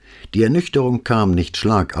 Die Ernüchterung kam nicht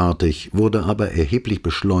schlagartig, wurde aber erheblich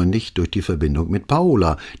beschleunigt durch die Verbindung mit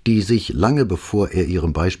Paola, die sich, lange bevor er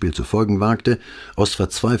ihrem Beispiel zu folgen wagte, aus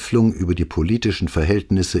Verzweiflung über die politischen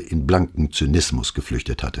Verhältnisse in blanken Zynismus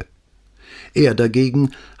geflüchtet hatte. Er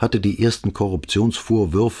dagegen hatte die ersten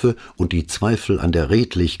Korruptionsvorwürfe und die Zweifel an der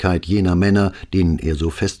Redlichkeit jener Männer, denen er so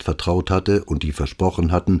fest vertraut hatte und die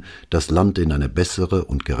versprochen hatten, das Land in eine bessere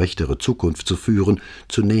und gerechtere Zukunft zu führen,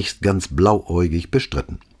 zunächst ganz blauäugig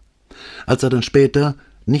bestritten. Als er dann später,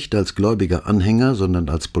 nicht als gläubiger Anhänger, sondern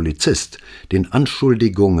als Polizist, den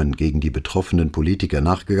Anschuldigungen gegen die betroffenen Politiker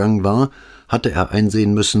nachgegangen war, hatte er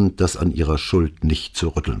einsehen müssen, dass an ihrer Schuld nicht zu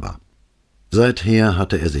rütteln war. Seither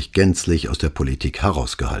hatte er sich gänzlich aus der Politik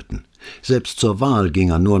herausgehalten. Selbst zur Wahl ging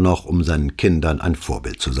er nur noch, um seinen Kindern ein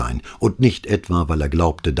Vorbild zu sein, und nicht etwa, weil er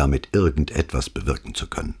glaubte, damit irgendetwas bewirken zu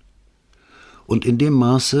können. Und in dem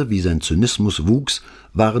Maße, wie sein Zynismus wuchs,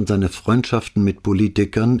 waren seine Freundschaften mit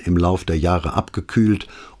Politikern im Lauf der Jahre abgekühlt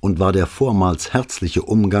und war der vormals herzliche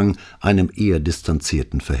Umgang einem eher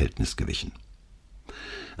distanzierten Verhältnis gewichen.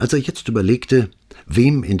 Als er jetzt überlegte,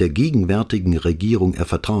 wem in der gegenwärtigen Regierung er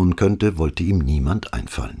vertrauen könnte, wollte ihm niemand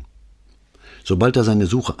einfallen. Sobald er seine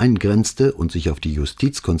Suche eingrenzte und sich auf die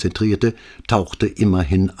Justiz konzentrierte, tauchte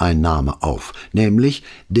immerhin ein Name auf, nämlich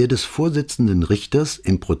der des Vorsitzenden Richters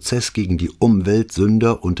im Prozess gegen die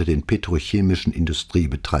Umweltsünder unter den petrochemischen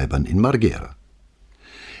Industriebetreibern in Marghera.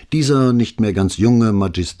 Dieser nicht mehr ganz junge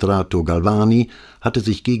Magistrato Galvani hatte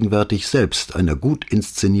sich gegenwärtig selbst einer gut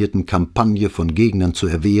inszenierten Kampagne von Gegnern zu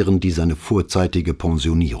erwehren, die seine vorzeitige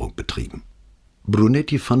Pensionierung betrieben.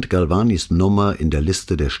 Brunetti fand Galvanis Nummer in der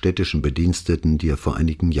Liste der städtischen Bediensteten, die er vor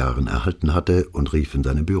einigen Jahren erhalten hatte, und rief in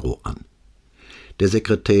seinem Büro an. Der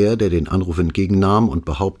Sekretär, der den Anruf entgegennahm und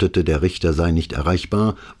behauptete, der Richter sei nicht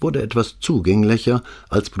erreichbar, wurde etwas zugänglicher,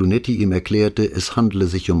 als Brunetti ihm erklärte, es handle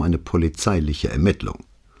sich um eine polizeiliche Ermittlung.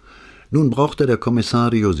 Nun brauchte der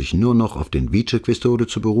Kommissario sich nur noch auf den Vicequestore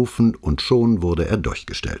zu berufen, und schon wurde er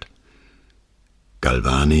durchgestellt.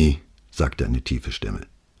 »Galvani«, sagte eine tiefe Stimme.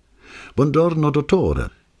 »Buongiorno,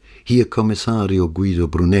 Dottore. Hier Kommissario Guido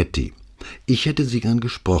Brunetti. Ich hätte Sie gern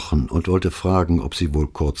gesprochen und wollte fragen, ob Sie wohl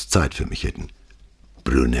kurz Zeit für mich hätten.«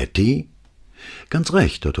 »Brunetti?« »Ganz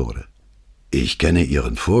recht, Dottore.« »Ich kenne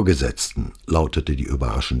Ihren Vorgesetzten«, lautete die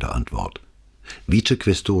überraschende Antwort.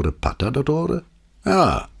 »Vicequestore Pata, Dottore?«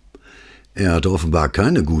 »Ja. Er hat offenbar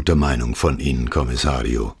keine gute Meinung von Ihnen,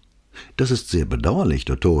 Kommissario.« »Das ist sehr bedauerlich,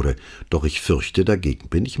 Dottore, doch ich fürchte, dagegen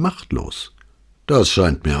bin ich machtlos.« »Das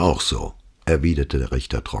scheint mir auch so«, erwiderte der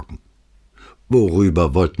Richter trocken.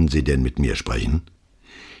 »Worüber wollten Sie denn mit mir sprechen?«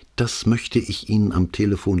 »Das möchte ich Ihnen am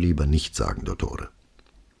Telefon lieber nicht sagen, Dottore.«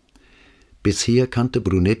 Bisher kannte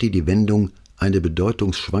Brunetti die Wendung »eine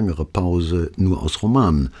bedeutungsschwangere Pause« nur aus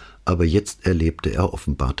Romanen, aber jetzt erlebte er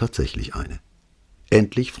offenbar tatsächlich eine.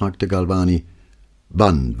 Endlich fragte Galvani: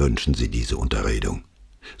 »Wann wünschen Sie diese Unterredung?«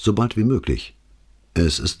 »Sobald wie möglich.«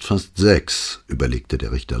 »Es ist fast 6«, überlegte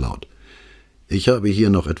der Richter laut. »Ich habe hier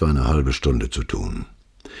noch etwa eine halbe Stunde zu tun.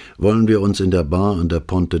 Wollen wir uns in der Bar an der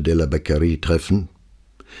Ponte della Beccaria treffen?«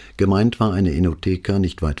 Gemeint war eine Enoteca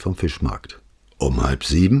nicht weit vom Fischmarkt. »Um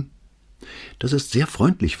 6:30?« »Das ist sehr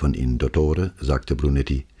freundlich von Ihnen, Dottore«, sagte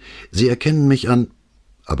Brunetti. »Sie erkennen mich an...«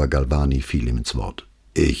 Aber Galvani fiel ihm ins Wort.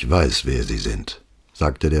 »Ich weiß, wer Sie sind«,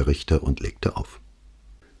 sagte der Richter und legte auf.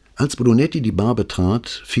 Als Brunetti die Bar betrat,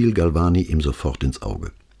 fiel Galvani ihm sofort ins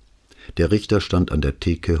Auge. Der Richter stand an der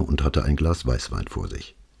Theke und hatte ein Glas Weißwein vor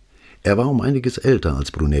sich. Er war um einiges älter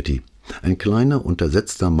als Brunetti, ein kleiner,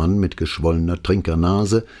 untersetzter Mann mit geschwollener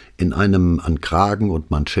Trinkernase in einem an Kragen und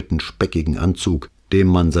Manschetten speckigen Anzug, dem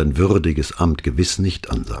man sein würdiges Amt gewiss nicht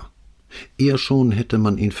ansah. Eher schon hätte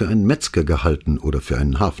man ihn für einen Metzger gehalten oder für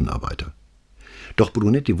einen Hafenarbeiter. Doch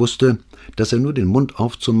Brunetti wusste, dass er nur den Mund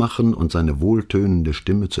aufzumachen und seine wohltönende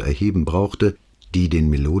Stimme zu erheben brauchte, die den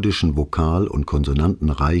melodischen Vokal- und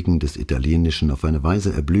Konsonantenreigen des Italienischen auf eine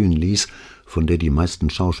Weise erblühen ließ, von der die meisten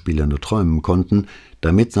Schauspieler nur träumen konnten,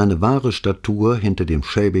 damit seine wahre Statur hinter dem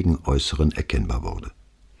schäbigen Äußeren erkennbar wurde.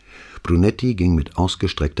 Brunetti ging mit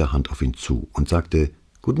ausgestreckter Hand auf ihn zu und sagte: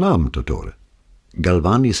 »Guten Abend, Dottore.«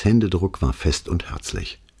 Galvanis Händedruck war fest und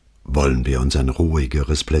herzlich. »Wollen wir uns ein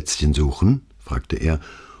ruhigeres Plätzchen suchen?« fragte er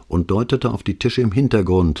und deutete auf die Tische im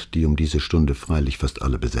Hintergrund, die um diese Stunde freilich fast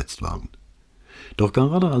alle besetzt waren. Doch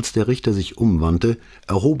gerade als der Richter sich umwandte,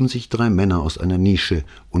 erhoben sich 3 Männer aus einer Nische,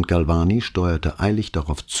 und Galvani steuerte eilig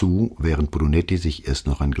darauf zu, während Brunetti sich erst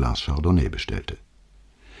noch ein Glas Chardonnay bestellte.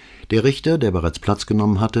 Der Richter, der bereits Platz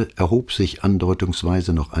genommen hatte, erhob sich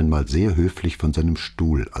andeutungsweise noch einmal sehr höflich von seinem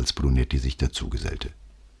Stuhl, als Brunetti sich dazugesellte.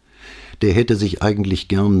 Der hätte sich eigentlich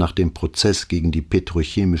gern nach dem Prozess gegen die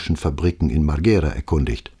petrochemischen Fabriken in Marghera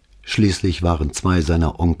erkundigt. Schließlich waren 2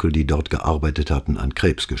 seiner Onkel, die dort gearbeitet hatten, an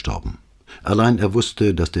Krebs gestorben. Allein er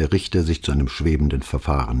wusste, dass der Richter sich zu einem schwebenden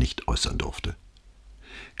Verfahren nicht äußern durfte.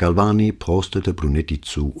 Galvani prostete Brunetti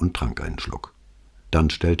zu und trank einen Schluck. Dann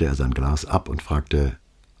stellte er sein Glas ab und fragte: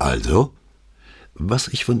 »Also, Was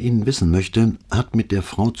ich von Ihnen wissen möchte, hat mit der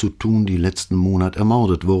Frau zu tun, die letzten Monat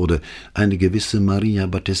ermordet wurde, eine gewisse Maria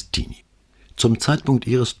Battestini. Zum Zeitpunkt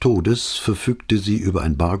ihres Todes verfügte sie über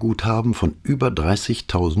ein Barguthaben von über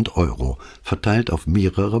 30.000 €, verteilt auf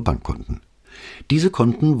mehrere Bankkonten. Diese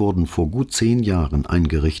Konten wurden vor gut 10 Jahren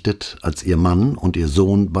eingerichtet, als ihr Mann und ihr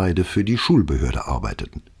Sohn beide für die Schulbehörde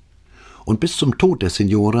arbeiteten. Und bis zum Tod der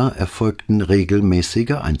Signora erfolgten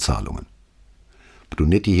regelmäßige Einzahlungen.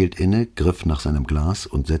 Brunetti hielt inne, griff nach seinem Glas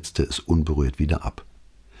und setzte es unberührt wieder ab.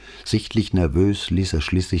 Sichtlich nervös ließ er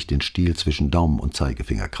schließlich den Stiel zwischen Daumen und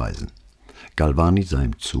Zeigefinger kreisen. Galvani sah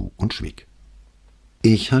ihm zu und schwieg.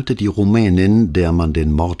 »Ich halte die Rumänin, der man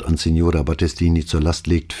den Mord an Signora Battestini zur Last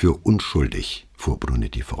legt, für unschuldig«, fuhr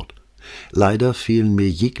Brunetti fort. »Leider fehlen mir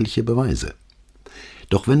jegliche Beweise.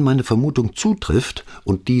 Doch wenn meine Vermutung zutrifft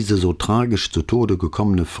und diese so tragisch zu Tode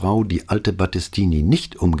gekommene Frau die alte Battestini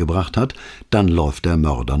nicht umgebracht hat, dann läuft der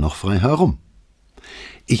Mörder noch frei herum.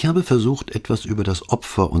 Ich habe versucht, etwas über das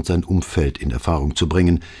Opfer und sein Umfeld in Erfahrung zu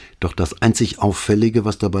bringen, doch das einzig Auffällige,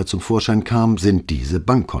 was dabei zum Vorschein kam, sind diese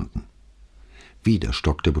Bankkonten.« Wieder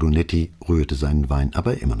stockte Brunetti, rührte seinen Wein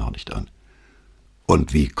aber immer noch nicht an.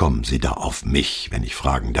 »Und wie kommen Sie da auf mich, wenn ich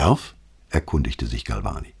fragen darf?« erkundigte sich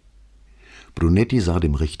Galvani. Brunetti sah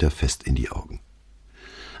dem Richter fest in die Augen.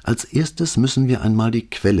 »Als erstes müssen wir einmal die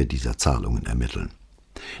Quelle dieser Zahlungen ermitteln.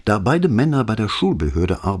 Da beide Männer bei der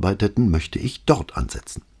Schulbehörde arbeiteten, möchte ich dort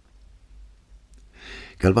ansetzen.«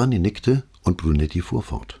 Galvani nickte und Brunetti fuhr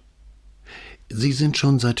fort. »Sie sind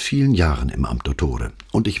schon seit vielen Jahren im Amt Dottore,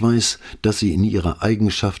 und ich weiß, dass Sie in Ihrer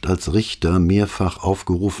Eigenschaft als Richter mehrfach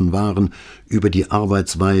aufgerufen waren, über die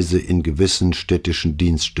Arbeitsweise in gewissen städtischen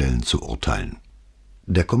Dienststellen zu urteilen.«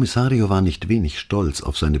 Der Kommissario war nicht wenig stolz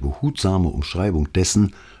auf seine behutsame Umschreibung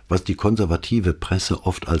dessen, was die konservative Presse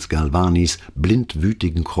oft als Galvanis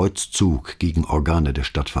blindwütigen Kreuzzug gegen Organe der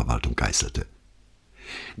Stadtverwaltung geißelte.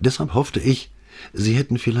 »Deshalb hoffte ich, Sie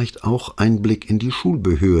hätten vielleicht auch Einblick in die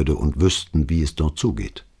Schulbehörde und wüssten, wie es dort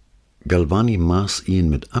zugeht.« Galvani maß ihn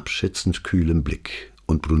mit abschätzend kühlem Blick,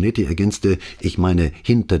 und Brunetti ergänzte, »Ich meine,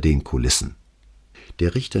 hinter den Kulissen.«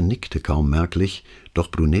 Der Richter nickte kaum merklich, doch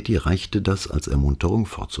Brunetti reichte das als Ermunterung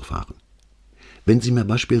fortzufahren. »Wenn Sie mir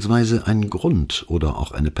beispielsweise einen Grund oder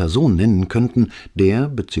auch eine Person nennen könnten, der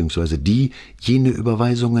bzw. die jene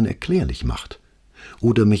Überweisungen erklärlich macht,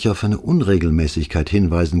 oder mich auf eine Unregelmäßigkeit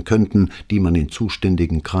hinweisen könnten, die man in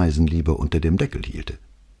zuständigen Kreisen lieber unter dem Deckel hielte.«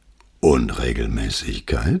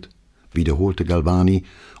 »Unregelmäßigkeit?« wiederholte Galvani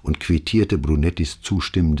und quittierte Brunettis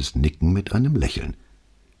zustimmendes Nicken mit einem Lächeln.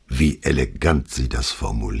 »Wie elegant Sie das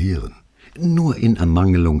formulieren.« »Nur in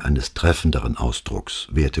Ermangelung eines treffenderen Ausdrucks«,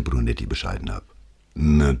 wehrte Brunetti bescheiden ab.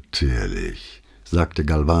 »Natürlich«, sagte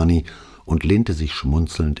Galvani und lehnte sich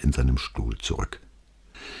schmunzelnd in seinem Stuhl zurück.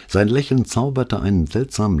 Sein Lächeln zauberte einen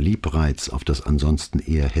seltsamen Liebreiz auf das ansonsten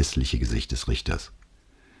eher hässliche Gesicht des Richters.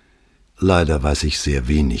 »Leider weiß ich sehr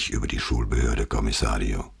wenig über die Schulbehörde,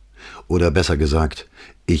 Kommissario. Oder besser gesagt,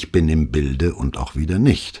 ich bin im Bilde und auch wieder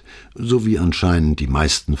nicht, so wie anscheinend die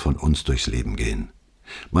meisten von uns durchs Leben gehen.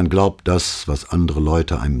 Man glaubt das, was andere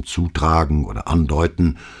Leute einem zutragen oder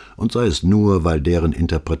andeuten, und sei es nur, weil deren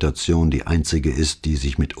Interpretation die einzige ist, die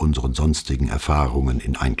sich mit unseren sonstigen Erfahrungen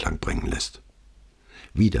in Einklang bringen lässt.«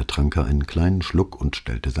 Wieder trank er einen kleinen Schluck und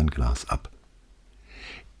stellte sein Glas ab.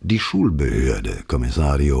 »Die Schulbehörde,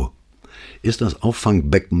 Kommissario, ist das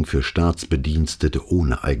Auffangbecken für Staatsbedienstete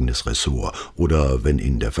ohne eigenes Ressort oder, wenn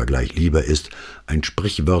Ihnen der Vergleich lieber ist, ein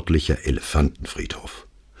sprichwörtlicher Elefantenfriedhof.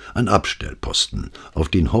 Ein Abstellposten, auf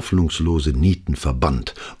den hoffnungslose Nieten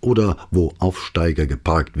verbannt oder wo Aufsteiger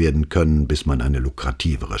geparkt werden können, bis man eine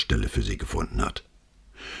lukrativere Stelle für sie gefunden hat.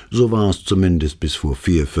 So war es zumindest bis vor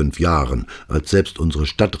 4, 5 Jahren, als selbst unsere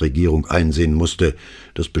Stadtregierung einsehen musste,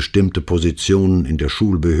 dass bestimmte Positionen in der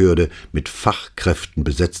Schulbehörde mit Fachkräften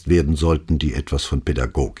besetzt werden sollten, die etwas von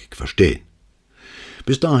Pädagogik verstehen.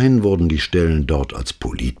 Bis dahin wurden die Stellen dort als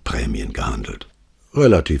Politprämien gehandelt.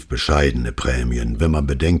 Relativ bescheidene Prämien, wenn man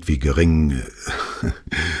bedenkt, wie gering...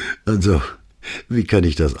 Also, wie kann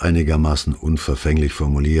ich das einigermaßen unverfänglich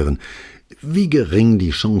formulieren? Wie gering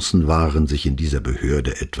die Chancen waren, sich in dieser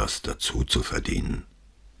Behörde etwas dazu zu verdienen.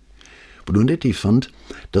 Brunetti fand,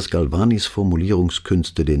 dass Galvanis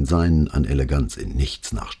Formulierungskünste den seinen an Eleganz in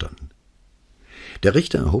nichts nachstanden. Der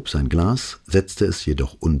Richter erhob sein Glas, setzte es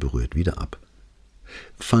jedoch unberührt wieder ab.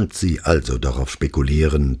 »Falls Sie also darauf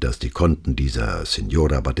spekulieren, dass die Konten dieser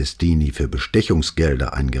Signora Battestini für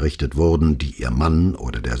Bestechungsgelder eingerichtet wurden, die Ihr Mann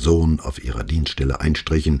oder der Sohn auf ihrer Dienststelle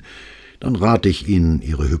einstrichen, dann rate ich Ihnen,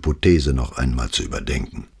 Ihre Hypothese noch einmal zu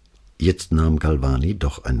überdenken.« Jetzt nahm Galvani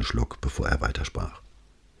doch einen Schluck, bevor er weitersprach.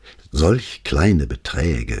 »Solch kleine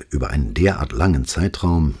Beträge über einen derart langen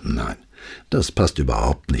Zeitraum? Nein, Das passt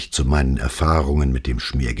überhaupt nicht zu meinen Erfahrungen mit dem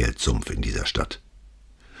Schmiergeldsumpf in dieser Stadt.«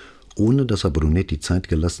 Ohne dass er Brunetti Zeit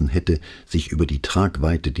gelassen hätte, sich über die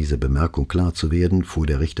Tragweite dieser Bemerkung klar zu werden, fuhr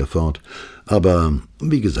der Richter fort: »Aber,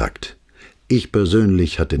 wie gesagt, ich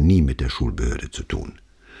persönlich hatte nie mit der Schulbehörde zu tun.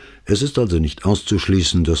 Es ist also nicht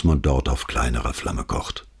auszuschließen, dass man dort auf kleinerer Flamme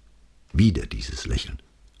kocht.« Wieder dieses Lächeln.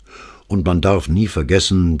 »Und man darf nie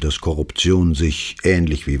vergessen, dass Korruption sich,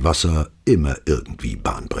 ähnlich wie Wasser, immer irgendwie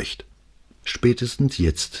Bahn bricht.« Spätestens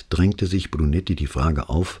jetzt drängte sich Brunetti die Frage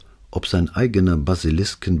auf, ob sein eigener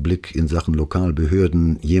Basiliskenblick in Sachen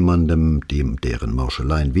Lokalbehörden jemandem, dem deren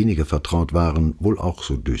Morscheleien weniger vertraut waren, wohl auch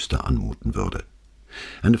so düster anmuten würde.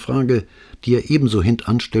 Eine Frage, die er ebenso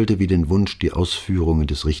hintanstellte wie den Wunsch, die Ausführungen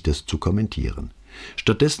des Richters zu kommentieren.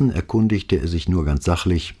 Stattdessen erkundigte er sich nur ganz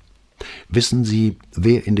sachlich: »Wissen Sie,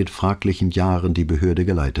 wer in den fraglichen Jahren die Behörde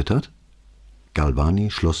geleitet hat?« Galvani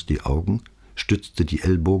schloss die Augen, stützte die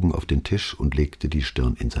Ellbogen auf den Tisch und legte die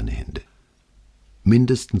Stirn in seine Hände.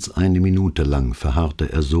 Mindestens eine Minute lang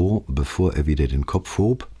verharrte er so, bevor er wieder den Kopf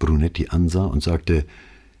hob, Brunetti ansah und sagte: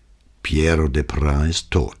 »Piero de Pra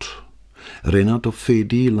ist tot. Renato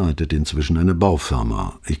Fedi leitet inzwischen eine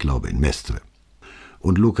Baufirma, ich glaube in Mestre.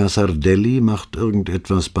 Und Luca Sardelli macht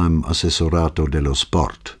irgendetwas beim Assessorato dello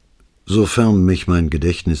Sport. Sofern mich mein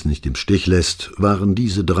Gedächtnis nicht im Stich lässt, waren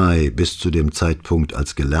diese drei bis zu dem Zeitpunkt,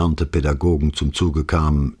 als gelernte Pädagogen zum Zuge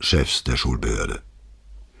kamen, Chefs der Schulbehörde.«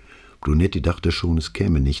 Brunetti dachte schon, es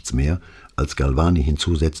käme nichts mehr, als Galvani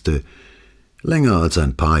hinzusetzte: »Länger als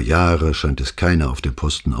ein paar Jahre scheint es keiner auf dem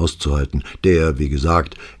Posten auszuhalten, der, wie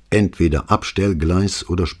gesagt, entweder Abstellgleis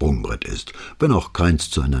oder Sprungbrett ist, wenn auch keins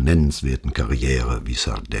zu einer nennenswerten Karriere, wie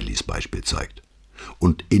Sardellis Beispiel zeigt.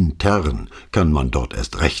 Und intern kann man dort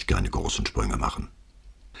erst recht keine großen Sprünge machen.«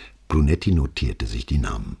 Brunetti notierte sich die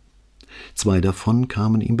Namen. Zwei davon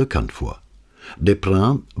kamen ihm bekannt vor.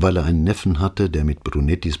 Desprat, weil er einen Neffen hatte, der mit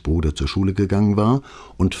Brunettis Bruder zur Schule gegangen war,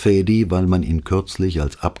 und Fedi, weil man ihn kürzlich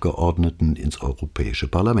als Abgeordneten ins Europäische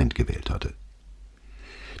Parlament gewählt hatte.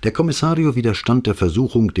 Der Kommissario widerstand der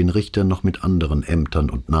Versuchung, den Richter noch mit anderen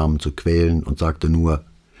Ämtern und Namen zu quälen, und sagte nur: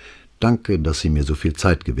 »Danke, dass Sie mir so viel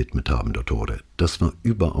Zeit gewidmet haben, Dottore. Das war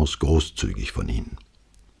überaus großzügig von Ihnen.«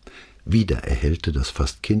 Wieder erhellte das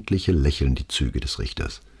fast kindliche Lächeln die Züge des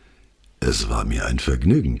Richters. »Es war mir ein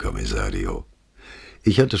Vergnügen, Kommissario.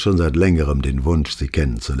 Ich hatte schon seit längerem den Wunsch, Sie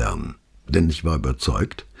kennenzulernen, denn ich war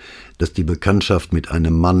überzeugt, dass die Bekanntschaft mit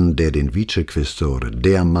einem Mann, der den Vicequestore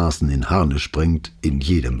dermaßen in Harnisch bringt, in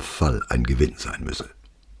jedem Fall ein Gewinn sein müsse.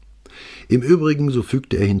 Im Übrigen, so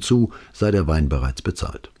fügte er hinzu, sei der Wein bereits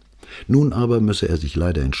bezahlt. Nun aber müsse er sich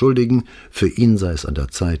leider entschuldigen, für ihn sei es an der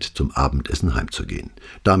Zeit, zum Abendessen heimzugehen.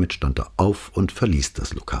 Damit stand er auf und verließ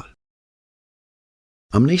das Lokal.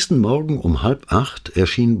 Am nächsten Morgen um 7:30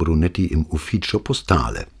 erschien Brunetti im Ufficio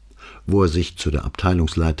Postale, wo er sich zu der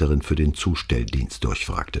Abteilungsleiterin für den Zustelldienst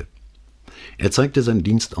durchfragte. Er zeigte seinen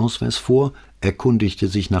Dienstausweis vor, erkundigte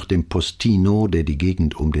sich nach dem Postino, der die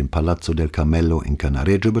Gegend um den Palazzo del Camello in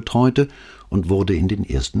Cannaregio betreute, und wurde in den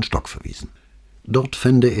ersten Stock verwiesen. Dort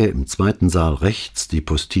fände er im zweiten Saal rechts die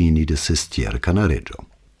Postini des Sestiere Cannaregio.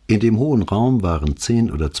 In dem hohen Raum waren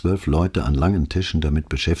 10 oder 12 Leute an langen Tischen damit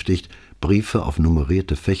beschäftigt, Briefe auf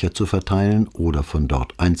nummerierte Fächer zu verteilen oder von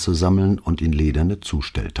dort einzusammeln und in lederne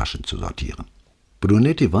Zustelltaschen zu sortieren.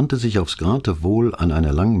 Brunetti wandte sich aufs Geratewohl an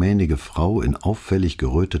eine langmähnige Frau in auffällig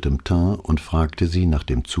gerötetem Teint und fragte sie nach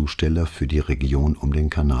dem Zusteller für die Region um den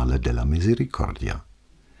Canale della Misericordia.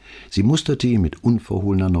 Sie musterte ihn mit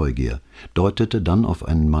unverhohlener Neugier, deutete dann auf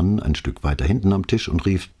einen Mann ein Stück weiter hinten am Tisch und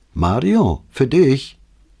rief: »Mario, für dich!«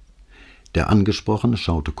 Der Angesprochene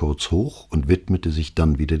schaute kurz hoch und widmete sich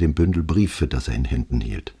dann wieder dem Bündel Briefe, das er in Händen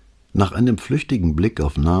hielt. Nach einem flüchtigen Blick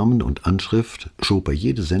auf Namen und Anschrift schob er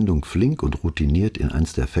jede Sendung flink und routiniert in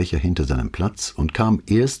eins der Fächer hinter seinem Platz und kam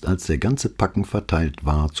erst, als der ganze Packen verteilt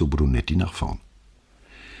war, zu Brunetti nach vorn.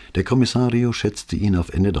 Der Kommissario schätzte ihn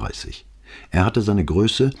auf Ende 30. Er hatte seine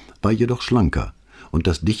Größe, war jedoch schlanker, und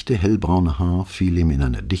das dichte hellbraune Haar fiel ihm in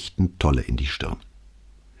einer dichten Tolle in die Stirn.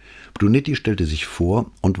 Brunetti stellte sich vor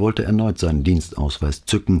und wollte erneut seinen Dienstausweis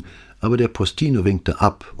zücken, aber der Postino winkte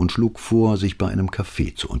ab und schlug vor, sich bei einem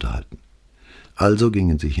Café zu unterhalten. Also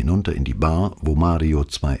gingen sie hinunter in die Bar, wo Mario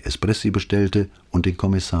 2 Espressi bestellte und den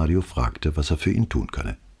Kommissario fragte, was er für ihn tun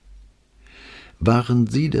könne. »Waren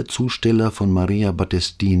Sie der Zusteller von Maria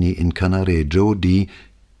Battestini in Cannaregio, die…«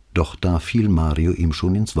 Doch da fiel Mario ihm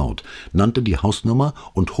schon ins Wort, nannte die Hausnummer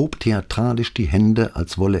und hob theatralisch die Hände,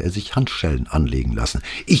 als wolle er sich Handschellen anlegen lassen.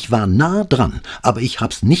 »Ich war nah dran, aber ich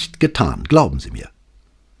hab's nicht getan, glauben Sie mir.«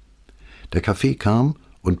 Der Kaffee kam,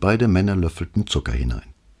 und beide Männer löffelten Zucker hinein.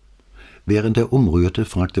 Während er umrührte,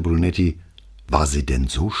 fragte Brunetti: »War sie denn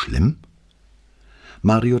so schlimm?«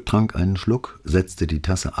 Mario trank einen Schluck, setzte die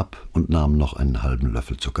Tasse ab und nahm noch einen halben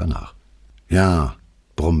Löffel Zucker nach. »Ja«,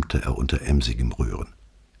 brummte er unter emsigem Rühren.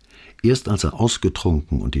 Erst als er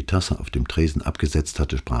ausgetrunken und die Tasse auf dem Tresen abgesetzt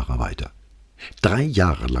hatte, sprach er weiter. »3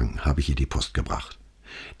 Jahre lang habe ich ihr die Post gebracht.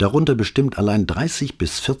 Darunter bestimmt allein 30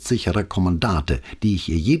 bis 40 Rekommandate, die ich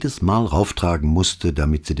ihr jedes Mal rauftragen musste,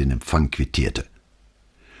 damit sie den Empfang quittierte.«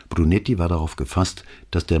 Brunetti war darauf gefasst,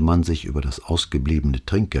 dass der Mann sich über das ausgebliebene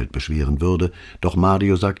Trinkgeld beschweren würde, doch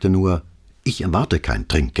Mario sagte nur, »Ich erwarte kein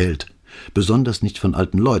Trinkgeld, besonders nicht von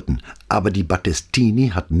alten Leuten, aber die Battestini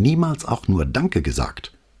hat niemals auch nur Danke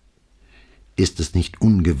gesagt.« »Ist es nicht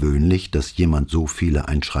ungewöhnlich, dass jemand so viele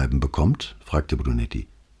Einschreiben bekommt?« fragte Brunetti.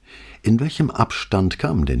 »In welchem Abstand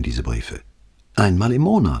kamen denn diese Briefe?« »Einmal im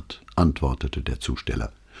Monat«, antwortete der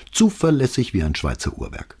Zusteller, »zuverlässig wie ein Schweizer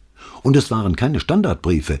Uhrwerk. Und es waren keine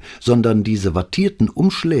Standardbriefe, sondern diese wattierten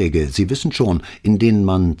Umschläge, Sie wissen schon, in denen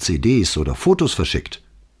man CDs oder Fotos verschickt.«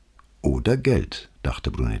 »Oder Geld«,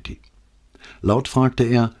 dachte Brunetti. Laut fragte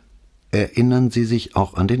er, »Erinnern Sie sich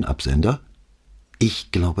auch an den Absender?«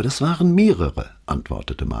 »Ich glaube, das waren mehrere«,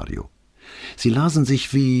 antwortete Mario. »Sie lasen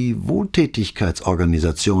sich wie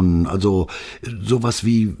Wohltätigkeitsorganisationen, also sowas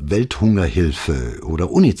wie Welthungerhilfe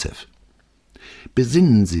oder UNICEF.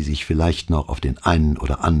 Besinnen Sie sich vielleicht noch auf den einen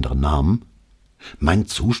oder anderen Namen?« »Mein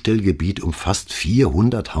Zustellgebiet umfasst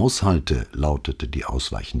 400 Haushalte«, lautete die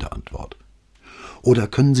ausweichende Antwort. »Oder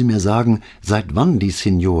können Sie mir sagen, seit wann die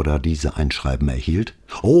Signora diese Einschreiben erhielt?«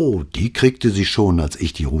 »Oh, die kriegte sie schon, als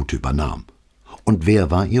ich die Route übernahm.« »Und wer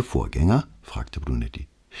war Ihr Vorgänger?« fragte Brunetti.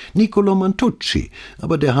 »Niccolo Mantucci,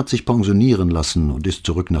 aber der hat sich pensionieren lassen und ist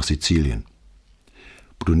zurück nach Sizilien.«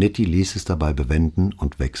 Brunetti ließ es dabei bewenden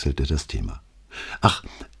und wechselte das Thema. »Ach,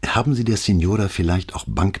 haben Sie der Signora vielleicht auch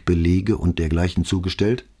Bankbelege und dergleichen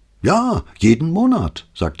zugestellt?« »Ja, jeden Monat«,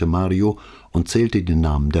 sagte Mario und zählte die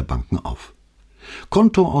Namen der Banken auf.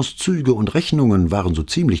 »Kontoauszüge und Rechnungen waren so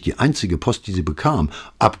ziemlich die einzige Post, die sie bekam,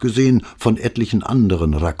 abgesehen von etlichen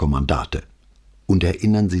anderen Rekommandate.« »Und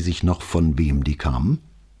erinnern Sie sich noch, von wem die kamen?«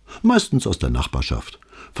 »Meistens aus der Nachbarschaft,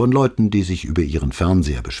 von Leuten, die sich über ihren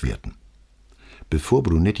Fernseher beschwerten.« Bevor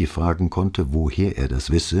Brunetti fragen konnte, woher er das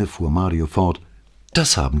wisse, fuhr Mario fort,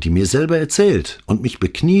 »Das haben die mir selber erzählt und mich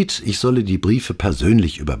bekniet, ich solle die Briefe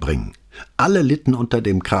persönlich überbringen. Alle litten unter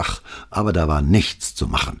dem Krach, aber da war nichts zu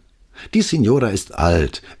machen. Die Signora ist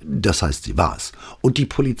alt, das heißt, sie war's, und die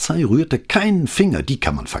Polizei rührte keinen Finger, die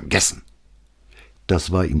kann man vergessen.«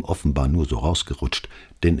 Das war ihm offenbar nur so rausgerutscht,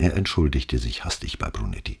 denn er entschuldigte sich hastig bei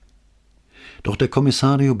Brunetti. Doch der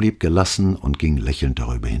Kommissario blieb gelassen und ging lächelnd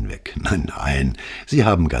darüber hinweg. »Nein, nein, Sie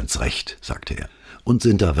haben ganz recht«, sagte er, »und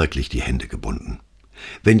sind da wirklich die Hände gebunden.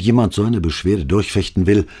 Wenn jemand so eine Beschwerde durchfechten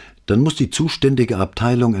will, dann muss die zuständige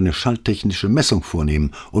Abteilung eine schalltechnische Messung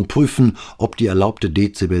vornehmen und prüfen, ob die erlaubte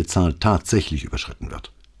Dezibelzahl tatsächlich überschritten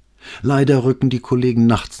wird. Leider rücken die Kollegen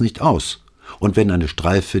nachts nicht aus, und wenn eine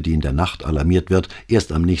Streife, die in der Nacht alarmiert wird,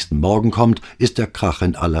 erst am nächsten Morgen kommt, ist der Krach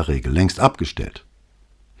in aller Regel längst abgestellt.«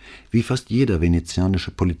 Wie fast jeder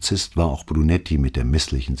venezianische Polizist war auch Brunetti mit der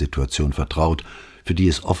misslichen Situation vertraut, für die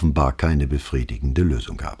es offenbar keine befriedigende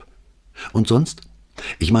Lösung gab. »Und sonst?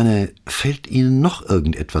 Ich meine, fällt Ihnen noch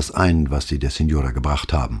irgendetwas ein, was Sie der Signora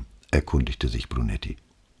gebracht haben?« erkundigte sich Brunetti.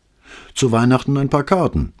 »Zu Weihnachten ein paar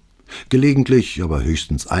Karten. Gelegentlich, aber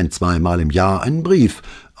höchstens 1-2 Mal im Jahr einen Brief,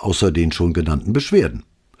 außer den schon genannten Beschwerden.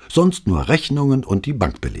 Sonst nur Rechnungen und die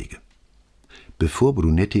Bankbelege.« Bevor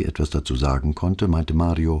Brunetti etwas dazu sagen konnte, meinte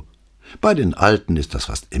Mario, »Bei den Alten ist das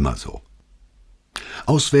fast immer so.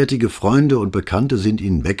 Auswärtige Freunde und Bekannte sind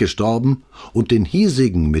ihnen weggestorben, und den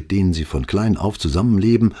hiesigen, mit denen sie von klein auf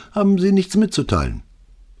zusammenleben, haben sie nichts mitzuteilen.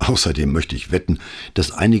 Außerdem möchte ich wetten,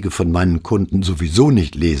 dass einige von meinen Kunden sowieso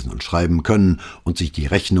nicht lesen und schreiben können und sich die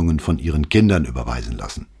Rechnungen von ihren Kindern überweisen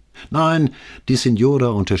lassen. Nein, die Signora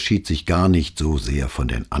unterschied sich gar nicht so sehr von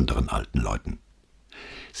den anderen alten Leuten.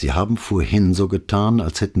 »Sie haben vorhin so getan,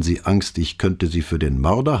 als hätten Sie Angst, ich könnte Sie für den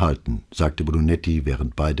Mörder halten«, sagte Brunetti,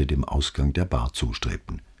 während beide dem Ausgang der Bar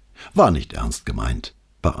zustrebten. »War nicht ernst gemeint«,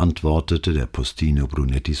 beantwortete der Postino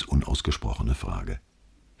Brunettis unausgesprochene Frage.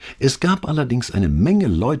 Es gab allerdings eine Menge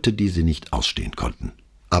Leute, die sie nicht ausstehen konnten.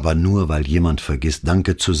 »Aber nur weil jemand vergisst,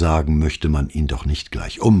 Danke zu sagen, möchte man ihn doch nicht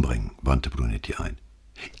gleich umbringen«, wandte Brunetti ein.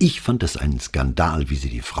 »Ich fand es einen Skandal, wie sie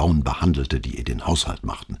die Frauen behandelte, die ihr den Haushalt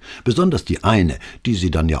machten. Besonders die eine, die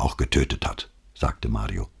sie dann ja auch getötet hat«, sagte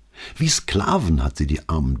Mario. »Wie Sklaven hat sie die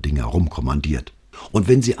armen Dinger rumkommandiert. Und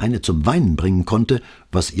wenn sie eine zum Weinen bringen konnte,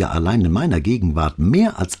 was ihr allein in meiner Gegenwart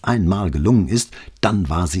mehr als einmal gelungen ist, dann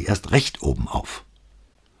war sie erst recht obenauf.«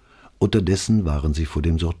 Unterdessen waren sie vor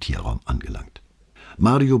dem Sortierraum angelangt.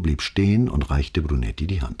 Mario blieb stehen und reichte Brunetti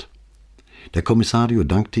die Hand. Der Kommissario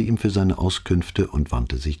dankte ihm für seine Auskünfte und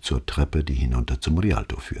wandte sich zur Treppe, die hinunter zum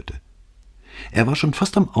Rialto führte. Er war schon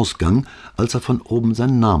fast am Ausgang, als er von oben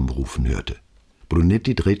seinen Namen rufen hörte.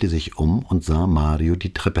 Brunetti drehte sich um und sah Mario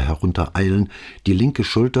die Treppe heruntereilen, die linke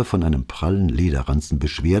Schulter von einem prallen Lederranzen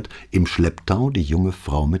beschwert, im Schlepptau die junge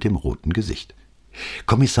Frau mit dem roten Gesicht.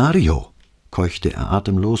 »Kommissario«, keuchte er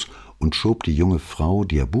atemlos und schob die junge Frau,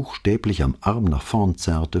 die er buchstäblich am Arm nach vorn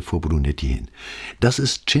zerrte, vor Brunetti hin. »Das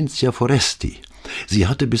ist Cinzia Foresti. Sie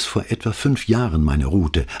hatte bis vor etwa 5 Jahren meine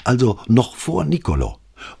Rute, also noch vor Niccolò.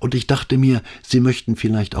 Und ich dachte mir, Sie möchten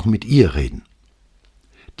vielleicht auch mit ihr reden.«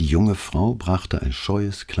 Die junge Frau brachte ein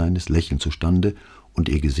scheues, kleines Lächeln zustande, und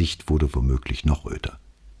ihr Gesicht wurde womöglich noch röter.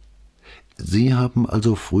 »Sie haben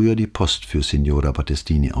also früher die Post für Signora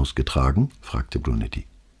Battistini ausgetragen?« fragte Brunetti.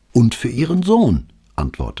 »Und für Ihren Sohn«,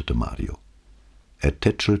 antwortete Mario. Er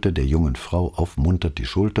tätschelte der jungen Frau aufmunternd die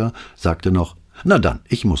Schulter, sagte noch, »Na dann,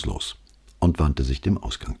 ich muss los«, und wandte sich dem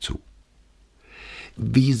Ausgang zu.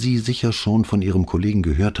 »Wie Sie sicher schon von Ihrem Kollegen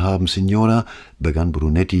gehört haben, Signora«, begann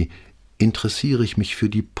Brunetti, »interessiere ich mich für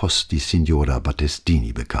die Post, die Signora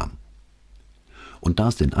Battistini bekam.« Und da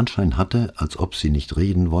es den Anschein hatte, als ob sie nicht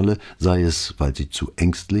reden wolle, sei es, weil sie zu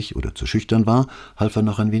ängstlich oder zu schüchtern war, half er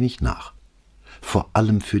noch ein wenig nach. »Vor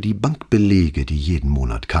allem für die Bankbelege, die jeden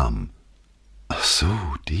Monat kamen.« »Ach so,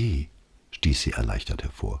 die«, stieß sie erleichtert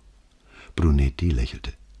hervor. Brunetti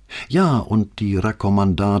lächelte. »Ja, und die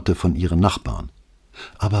Raccomandate von Ihren Nachbarn.«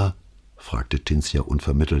 »Aber«, fragte Cinzia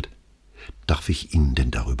unvermittelt, »darf ich Ihnen denn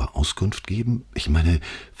darüber Auskunft geben? Ich meine,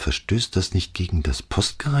 verstößt das nicht gegen das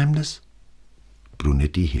Postgeheimnis?«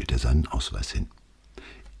 Brunetti hielt seinen Ausweis hin.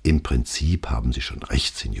 »Im Prinzip haben Sie schon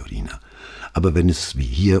recht, Signorina. Aber wenn es wie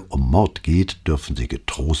hier um Mord geht, dürfen Sie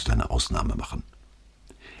getrost eine Ausnahme machen.«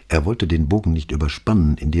 Er wollte den Bogen nicht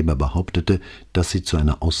überspannen, indem er behauptete, dass sie zu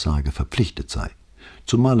einer Aussage verpflichtet sei,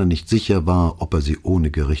 zumal er nicht sicher war, ob er sie ohne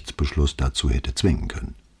Gerichtsbeschluss dazu hätte zwingen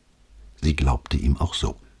können. Sie glaubte ihm auch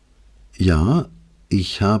so. »Ja,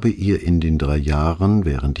 ich habe ihr in den 3 Jahren,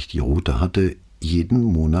 während ich die Rute hatte, jeden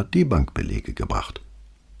Monat die Bankbelege gebracht.«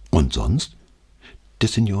 »Und sonst?« »Der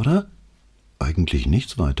Signora?« »Eigentlich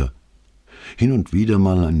nichts weiter. Hin und wieder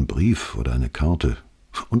mal einen Brief oder eine Karte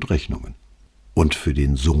und Rechnungen.« »Und für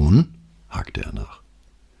den Sohn?« hakte er nach.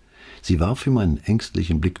 Sie warf ihm einen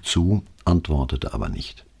ängstlichen Blick zu, antwortete aber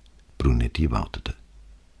nicht. Brunetti wartete.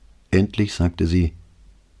 Endlich sagte sie,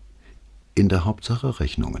 »In der Hauptsache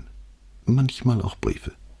Rechnungen, manchmal auch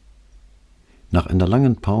Briefe.« Nach einer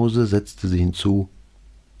langen Pause setzte sie hinzu,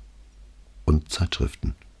 »und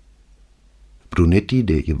Zeitschriften.« Brunetti,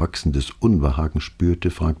 der ihr wachsendes Unbehagen spürte,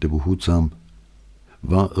 fragte behutsam,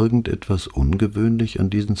 »War irgendetwas ungewöhnlich an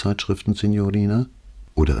diesen Zeitschriften, Signorina?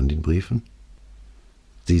 Oder an den Briefen?«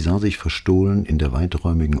 Sie sah sich verstohlen in der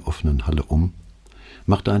weiträumigen offenen Halle um,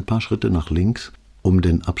 machte ein paar Schritte nach links, um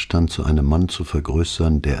den Abstand zu einem Mann zu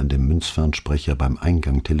vergrößern, der an dem Münzfernsprecher beim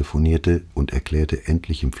Eingang telefonierte, und erklärte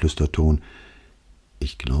endlich im Flüsterton,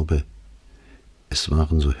 »Ich glaube, es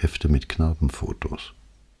waren so Hefte mit Knabenfotos.«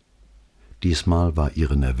 Diesmal war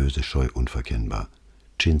ihre nervöse Scheu unverkennbar.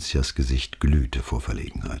 Cinzias Gesicht glühte vor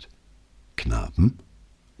Verlegenheit. »Knaben?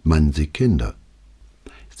 Meinen Sie Kinder?«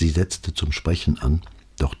 Sie setzte zum Sprechen an,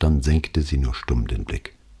 doch dann senkte sie nur stumm den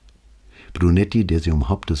Blick. Brunetti, der sie um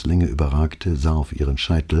Haupteslänge überragte, sah auf ihren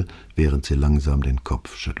Scheitel, während sie langsam den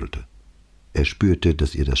Kopf schüttelte. Er spürte,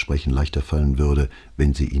 dass ihr das Sprechen leichter fallen würde,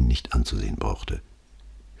 wenn sie ihn nicht anzusehen brauchte.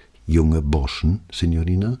 »Junge Burschen,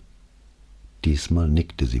 Signorina?« Diesmal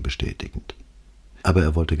nickte sie bestätigend. Aber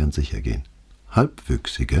er wollte ganz sicher gehen.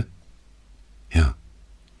 »Halbwüchsige?« »Ja.«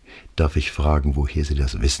 »Darf ich fragen, woher Sie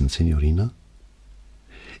das wissen, Signorina?«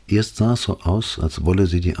 Erst sah es so aus, als wolle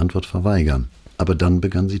sie die Antwort verweigern, aber dann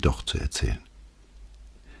begann sie doch zu erzählen.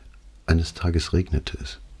 »Eines Tages regnete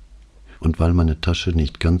es, und weil meine Tasche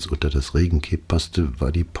nicht ganz unter das Regenkeb passte,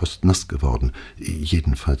 war die Post nass geworden,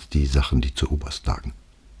 jedenfalls die Sachen, die zuoberst lagen.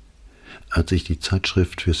 Als ich die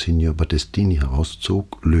Zeitschrift für Signor Battistini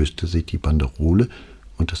herauszog, löste sich die Banderole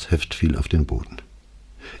und das Heft fiel auf den Boden.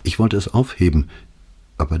 Ich wollte es aufheben,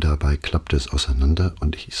 aber dabei klappte es auseinander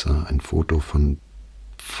und ich sah ein Foto von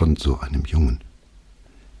so einem Jungen.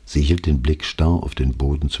 Sie hielt den Blick starr auf den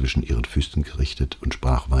Boden zwischen ihren Füßen gerichtet und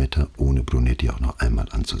sprach weiter, ohne Brunetti auch noch einmal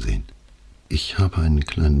anzusehen. Ich habe einen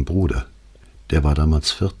kleinen Bruder, der war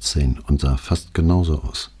damals 14 und sah fast genauso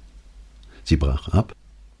aus. Sie brach ab,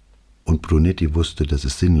 und Brunetti wusste, dass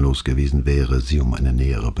es sinnlos gewesen wäre, sie um eine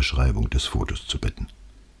nähere Beschreibung des Fotos zu bitten.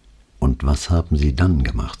 »Und was haben Sie dann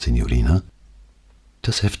gemacht, Signorina?«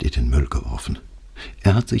 »Das Heft in den Müll geworfen.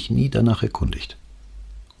 Er hat sich nie danach erkundigt.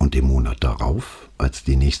 Und im Monat darauf, als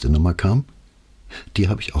die nächste Nummer kam, die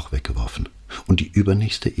habe ich auch weggeworfen. Und die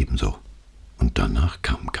übernächste ebenso. Und danach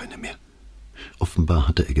kam keine mehr. Offenbar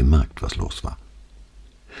hatte er gemerkt, was los war.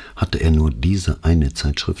 Hatte er nur diese eine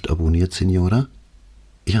Zeitschrift abonniert, Signora?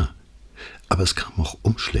 Ja, aber es kamen auch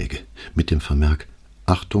Umschläge mit dem Vermerk: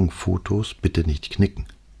 Achtung, Fotos, bitte nicht knicken.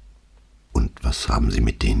 Und was haben Sie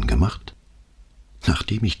mit denen gemacht?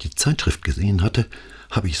 Nachdem ich die Zeitschrift gesehen hatte,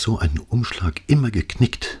 habe ich so einen Umschlag immer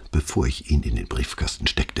geknickt, bevor ich ihn in den Briefkasten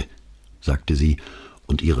steckte, sagte sie,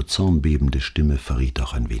 und ihre zornbebende Stimme verriet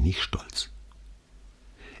auch ein wenig Stolz.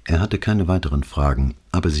 Er hatte keine weiteren Fragen,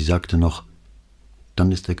 aber sie sagte noch: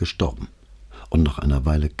 Dann ist er gestorben, und nach einer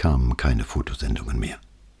Weile kamen keine Fotosendungen mehr.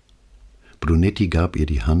 Brunetti gab ihr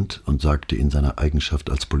die Hand und sagte in seiner Eigenschaft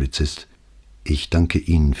als Polizist: Ich danke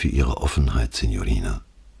Ihnen für Ihre Offenheit, Signorina.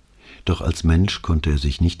 Doch als Mensch konnte er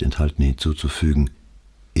sich nicht enthalten hinzuzufügen: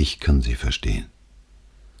 Ich kann Sie verstehen.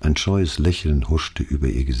 Ein scheues Lächeln huschte über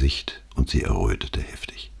ihr Gesicht und sie errötete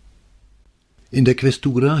heftig. In der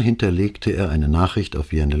Questura hinterlegte er eine Nachricht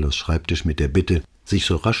auf Vianellos Schreibtisch mit der Bitte, sich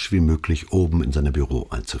so rasch wie möglich oben in seinem Büro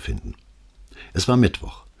einzufinden. Es war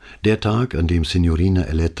Mittwoch, der Tag, an dem Signorina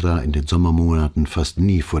Elettra in den Sommermonaten fast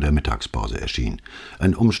nie vor der Mittagspause erschien.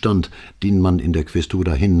 Ein Umstand, den man in der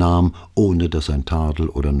Questura hinnahm, ohne dass ein Tadel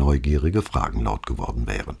oder neugierige Fragen laut geworden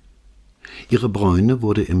wären. Ihre Bräune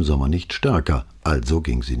wurde im Sommer nicht stärker, also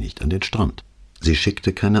ging sie nicht an den Strand. Sie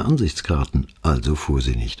schickte keine Ansichtskarten, also fuhr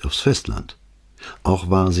sie nicht aufs Festland. Auch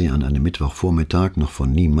war sie an einem Mittwochvormittag noch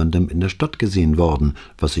von niemandem in der Stadt gesehen worden,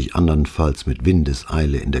 was sich andernfalls mit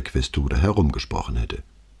Windeseile in der Questura herumgesprochen hätte.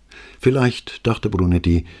 Vielleicht, dachte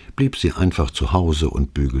Brunetti, blieb sie einfach zu Hause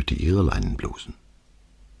und bügelte ihre Leinenblusen.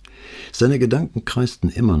 Seine Gedanken kreisten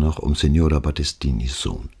immer noch um Signora Battistinis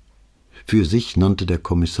Sohn. Für sich nannte der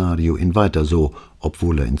Kommissario ihn weiter so,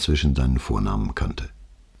 obwohl er inzwischen seinen Vornamen kannte.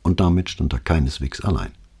 Und damit stand er keineswegs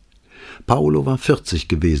allein. Paolo war 40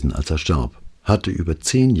 gewesen, als er starb, hatte über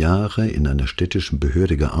 10 Jahre in einer städtischen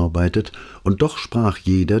Behörde gearbeitet, und doch sprach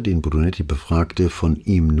jeder, den Brunetti befragte, von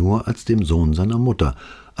ihm nur als dem Sohn seiner Mutter,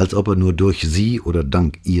 als ob er nur durch sie oder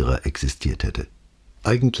dank ihrer existiert hätte.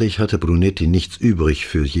 Eigentlich hatte Brunetti nichts übrig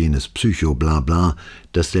für jenes Psycho-Blabla,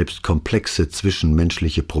 das selbst komplexe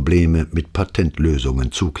zwischenmenschliche Probleme mit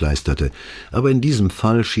Patentlösungen zukleisterte, aber in diesem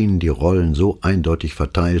Fall schienen die Rollen so eindeutig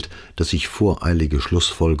verteilt, dass sich voreilige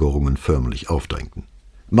Schlussfolgerungen förmlich aufdrängten.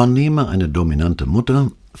 Man nehme eine dominante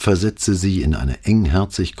Mutter, versetze sie in eine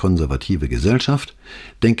engherzig konservative Gesellschaft,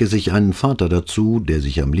 denke sich einen Vater dazu, der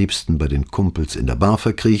sich am liebsten bei den Kumpels in der Bar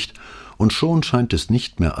verkriecht, und schon scheint es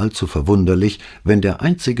nicht mehr allzu verwunderlich, wenn der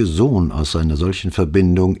einzige Sohn aus einer solchen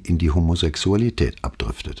Verbindung in die Homosexualität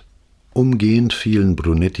abdriftet. Umgehend fielen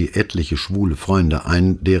Brunetti etliche schwule Freunde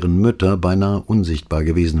ein, deren Mütter beinahe unsichtbar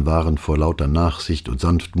gewesen waren vor lauter Nachsicht und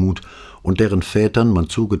Sanftmut und deren Vätern man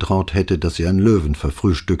zugetraut hätte, dass sie einen Löwen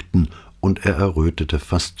verfrühstückten, und er errötete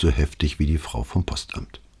fast so heftig wie die Frau vom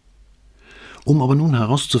Postamt. Um aber nun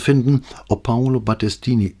herauszufinden, ob Paolo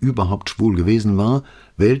Battistini überhaupt schwul gewesen war,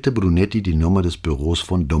 wählte Brunetti die Nummer des Büros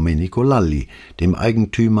von Domenico Lalli, dem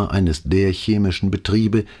Eigentümer eines der chemischen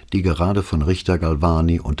Betriebe, die gerade von Richter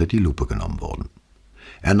Galvani unter die Lupe genommen wurden.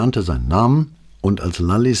 Er nannte seinen Namen, und als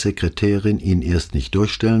Lallis Sekretärin ihn erst nicht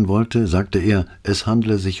durchstellen wollte, sagte er, es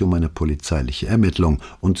handle sich um eine polizeiliche Ermittlung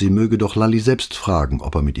und sie möge doch Lalli selbst fragen,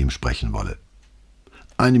 ob er mit ihm sprechen wolle.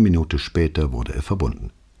 Eine Minute später wurde er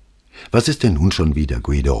verbunden. »Was ist denn nun schon wieder,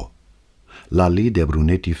 Guido?« Lalli, der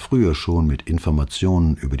Brunetti früher schon mit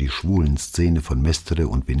Informationen über die schwulen Szene von Mestre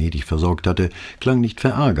und Venedig versorgt hatte, klang nicht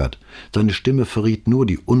verärgert. Seine Stimme verriet nur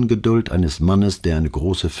die Ungeduld eines Mannes, der eine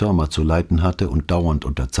große Firma zu leiten hatte und dauernd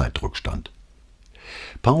unter Zeitdruck stand.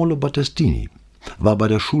 Paolo Battistini war bei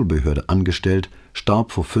der Schulbehörde angestellt,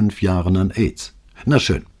 starb vor 5 Jahren an AIDS. »Na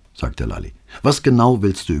schön«, sagte Lalli, »was genau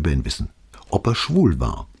willst du über ihn wissen? Ob er schwul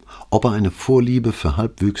war? Ob er eine Vorliebe für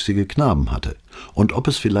halbwüchsige Knaben hatte und ob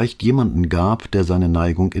es vielleicht jemanden gab, der seine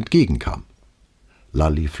Neigung entgegenkam.«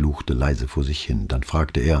 Lalli fluchte leise vor sich hin, dann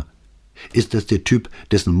fragte er, »Ist das der Typ,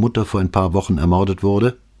 dessen Mutter vor ein paar Wochen ermordet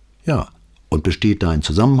wurde?« »Ja.« »Und besteht da ein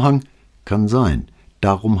Zusammenhang?« »Kann sein.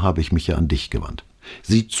 Darum habe ich mich ja an dich gewandt.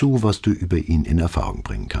 Sieh zu, was du über ihn in Erfahrung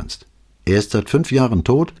bringen kannst.« »Er ist seit 5 Jahren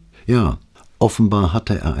tot?« »Ja. Offenbar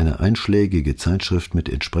hatte er eine einschlägige Zeitschrift mit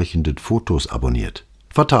entsprechenden Fotos abonniert.«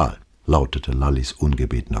 »Fatal«, lautete Lallis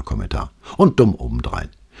ungebetener Kommentar. »Und dumm obendrein.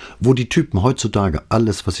 Wo die Typen heutzutage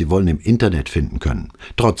alles, was sie wollen, im Internet finden können.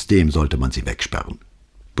 Trotzdem sollte man sie wegsperren.«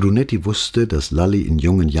 Brunetti wusste, dass Lalli in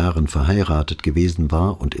jungen Jahren verheiratet gewesen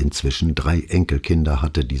war und inzwischen 3 Enkelkinder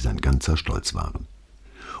hatte, die sein ganzer Stolz waren.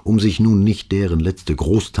 Um sich nun nicht deren letzte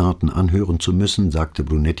Großtaten anhören zu müssen, sagte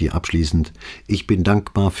Brunetti abschließend, »Ich bin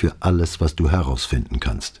dankbar für alles, was du herausfinden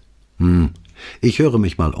kannst.« Ich höre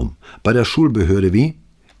mich mal um. Bei der Schulbehörde wie?«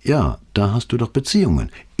 »Ja, da hast du doch Beziehungen.«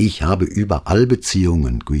 »Ich habe überall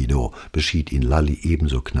Beziehungen, Guido«, beschied ihn Lalli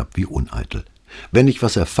ebenso knapp wie uneitel. »Wenn ich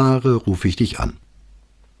was erfahre, rufe ich dich an.«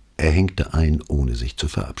 Er hängte ein, ohne sich zu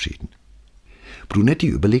verabschieden. Brunetti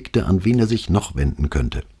überlegte, an wen er sich noch wenden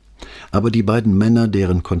könnte. Aber die beiden Männer,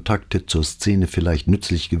 deren Kontakte zur Szene vielleicht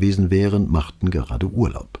nützlich gewesen wären, machten gerade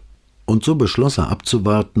Urlaub. Und so beschloss er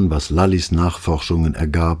abzuwarten, was Lallis Nachforschungen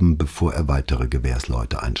ergaben, bevor er weitere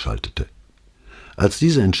Gewährsleute einschaltete. Als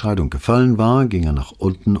diese Entscheidung gefallen war, ging er nach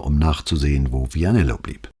unten, um nachzusehen, wo Vianello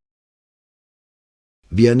blieb.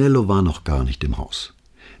 Vianello war noch gar nicht im Haus.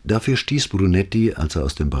 Dafür stieß Brunetti, als er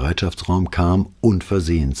aus dem Bereitschaftsraum kam,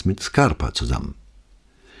 unversehens mit Scarpa zusammen.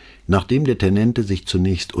 Nachdem der Tenente sich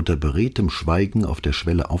zunächst unter beredtem Schweigen auf der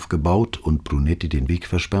Schwelle aufgebaut und Brunetti den Weg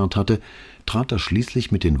versperrt hatte, trat er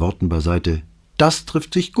schließlich mit den Worten beiseite: »Das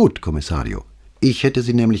trifft sich gut, Kommissario. Ich hätte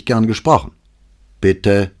Sie nämlich gern gesprochen.«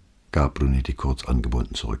 »Bitte«, gab Brunetti kurz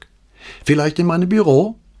angebunden zurück. »Vielleicht in meinem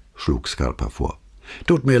Büro?« schlug Scarpa vor.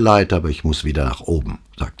 »Tut mir leid, aber ich muss wieder nach oben«,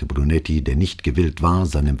 sagte Brunetti, der nicht gewillt war,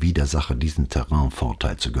 seinem Widersacher diesen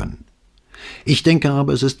Terrainvorteil zu gönnen. »Ich denke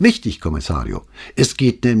aber, es ist wichtig, Kommissario. Es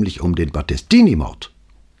geht nämlich um den Battistini-Mord.«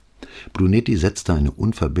 Brunetti setzte eine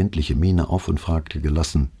unverbindliche Miene auf und fragte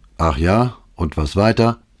gelassen: »Ach ja, und was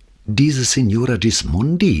weiter?« »Diese Signora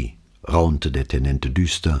Gismondi«, raunte der Tenente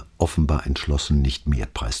düster, offenbar entschlossen, nicht mehr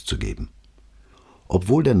preiszugeben.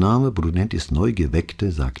 Obwohl der Name Brunettis Neugier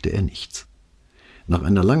weckte, sagte er nichts. Nach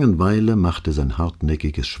einer langen Weile machte sein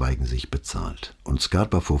hartnäckiges Schweigen sich bezahlt, und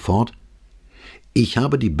Scarpa fuhr fort: »Ich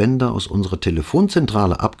habe die Bänder aus unserer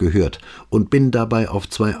Telefonzentrale abgehört und bin dabei auf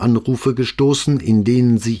 2 Anrufe gestoßen, in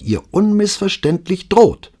denen sie ihr unmissverständlich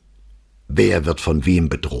droht.« »Wer wird von wem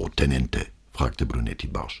bedroht, Tenente?« fragte Brunetti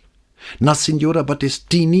barsch. »Na, Signora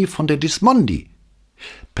Battistini von der Gismondi.«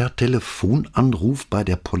 »Per Telefonanruf bei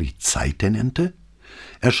der Polizei, Tenente?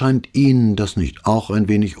 Erscheint Ihnen das nicht auch ein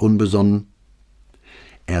wenig unbesonnen?«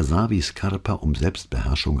 Er sah, wie Scarpa um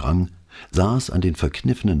Selbstbeherrschung rang, sah es an den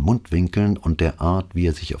verkniffenen Mundwinkeln und der Art, wie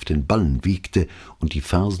er sich auf den Ballen wiegte und die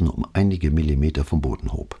Fersen um einige Millimeter vom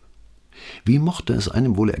Boden hob. Wie mochte es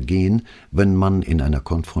einem wohl ergehen, wenn man in einer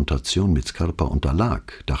Konfrontation mit Scarpa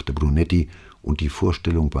unterlag, dachte Brunetti, und die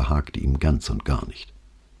Vorstellung behagte ihm ganz und gar nicht.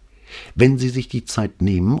 »Wenn Sie sich die Zeit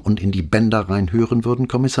nehmen und in die Bänder reinhören würden,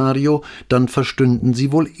 Kommissario, dann verstünden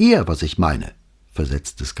Sie wohl eher, was ich meine«,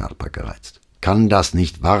 versetzte Scarpa gereizt. »Kann das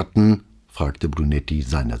nicht warten?« fragte Brunetti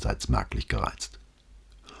seinerseits merklich gereizt.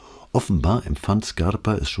 Offenbar empfand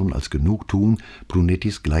Scarpa es schon als Genugtuung,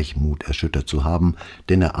 Brunettis Gleichmut erschüttert zu haben,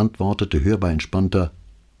 denn er antwortete hörbar entspannter: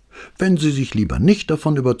 »Wenn Sie sich lieber nicht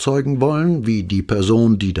davon überzeugen wollen, wie die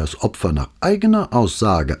Person, die das Opfer nach eigener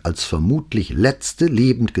Aussage als vermutlich letzte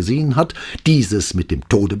lebend gesehen hat, dieses mit dem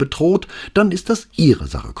Tode bedroht, dann ist das Ihre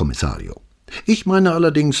Sache, Kommissario. Ich meine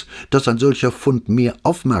allerdings, dass ein solcher Fund mehr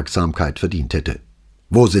Aufmerksamkeit verdient hätte.«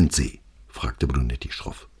 »Wo sind Sie?« fragte Brunetti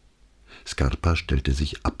schroff. Scarpa stellte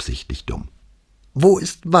sich absichtlich dumm. »Wo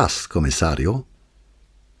ist was, Kommissario?«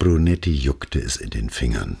 Brunetti juckte es in den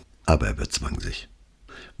Fingern, aber er bezwang sich.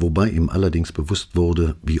 Wobei ihm allerdings bewusst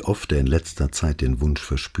wurde, wie oft er in letzter Zeit den Wunsch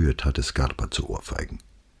verspürt hatte, Scarpa zu ohrfeigen.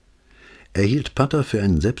 Er hielt Pater für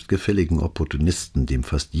einen selbstgefälligen Opportunisten, dem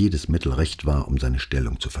fast jedes Mittel recht war, um seine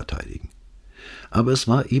Stellung zu verteidigen. Aber es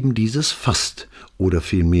war eben dieses »fast« oder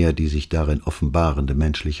vielmehr die sich darin offenbarende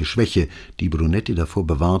menschliche Schwäche, die Brunetti davor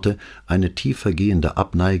bewahrte, eine tiefergehende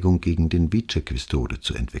Abneigung gegen den Vice-Questore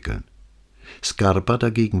zu entwickeln. Scarpa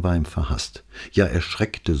dagegen war ihm verhasst, ja er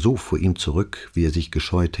schreckte so vor ihm zurück, wie er sich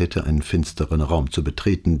gescheut hätte, einen finsteren Raum zu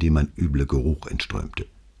betreten, dem ein übler Geruch entströmte.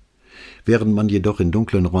 Während man jedoch in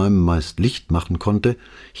dunklen Räumen meist Licht machen konnte,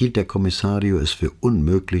 hielt der Kommissario es für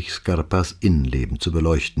unmöglich, Scarpas Innenleben zu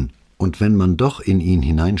beleuchten, und wenn man doch in ihn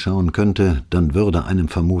hineinschauen könnte, dann würde einem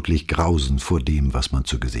vermutlich grausen vor dem, was man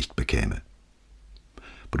zu Gesicht bekäme.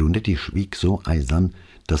 Brunetti schwieg so eisern,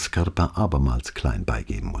 dass Scarpa abermals klein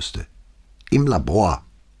beigeben musste. »Im Labor«,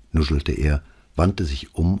 nuschelte er, wandte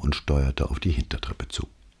sich um und steuerte auf die Hintertreppe zu.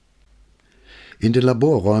 In den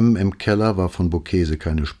Laborräumen im Keller war von Borghese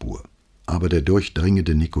keine Spur, aber der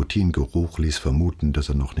durchdringende Nikotingeruch ließ vermuten, dass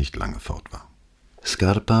er noch nicht lange fort war.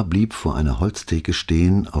 Scarpa blieb vor einer Holztheke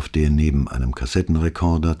stehen, auf der neben einem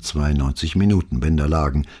Kassettenrekorder 2 90-Minuten-Bänder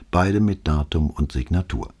lagen, beide mit Datum und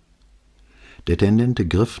Signatur. Der Tenente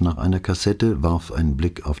griff nach einer Kassette, warf einen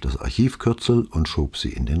Blick auf das Archivkürzel und schob sie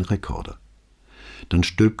in den Rekorder. Dann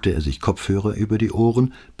stülpte er sich Kopfhörer über die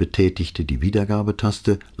Ohren, betätigte die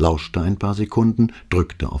Wiedergabetaste, lauschte ein paar Sekunden,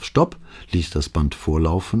 drückte auf Stopp, ließ das Band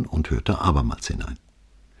vorlaufen und hörte abermals hinein.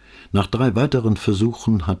 Nach 3 weiteren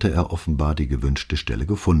Versuchen hatte er offenbar die gewünschte Stelle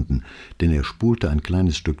gefunden, denn er spulte ein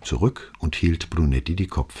kleines Stück zurück und hielt Brunetti die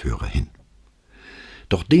Kopfhörer hin.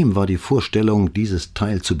 Doch dem war die Vorstellung, dieses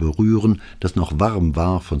Teil zu berühren, das noch warm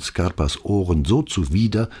war, von Scarpas Ohren so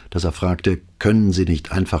zuwider, dass er fragte, »Können Sie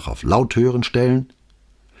nicht einfach auf Lauthören stellen?«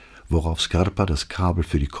 Worauf Scarpa das Kabel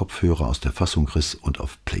für die Kopfhörer aus der Fassung riss und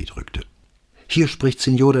auf Play drückte. »Hier spricht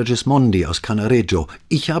Signora Gismondi aus Cannareggio.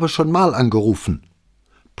 Ich habe schon mal angerufen.«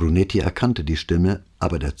 Brunetti erkannte die Stimme,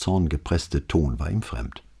 aber der zorngepresste Ton war ihm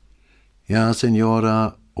fremd. »Ja,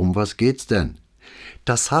 Signora, um was geht's denn?«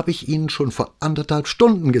 »Das habe ich Ihnen schon vor 1,5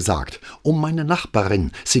 Stunden gesagt, um meine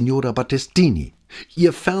Nachbarin, Signora Battistini.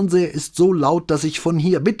 Ihr Fernseher ist so laut, dass ich von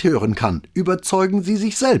hier mithören kann. Überzeugen Sie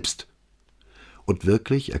sich selbst.« Und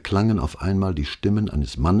wirklich erklangen auf einmal die Stimmen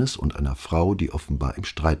eines Mannes und einer Frau, die offenbar im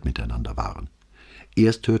Streit miteinander waren.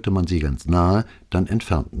 Erst hörte man sie ganz nahe, dann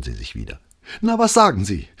entfernten sie sich wieder. »Na, was sagen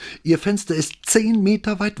Sie? Ihr Fenster ist 10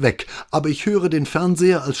 Meter weit weg, aber ich höre den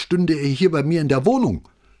Fernseher, als stünde er hier bei mir in der Wohnung.«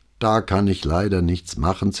 »Da kann ich leider nichts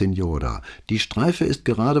machen, Signora. Die Streife ist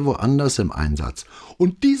gerade woanders im Einsatz.«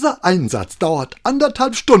 »Und dieser Einsatz dauert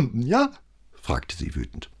 1,5 Stunden, ja?« fragte sie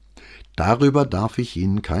wütend. »Darüber darf ich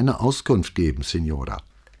Ihnen keine Auskunft geben, Signora.«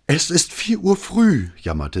 »Es ist 4 Uhr früh«,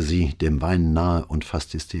 jammerte sie, dem Weinen nahe und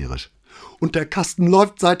fast hysterisch. »Und der Kasten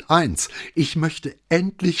läuft seit 1. Ich möchte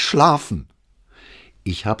endlich schlafen.«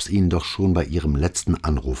 »Ich hab's Ihnen doch schon bei Ihrem letzten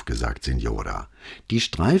Anruf gesagt, Signora. Die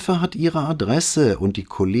Streife hat Ihre Adresse und die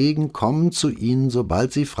Kollegen kommen zu Ihnen,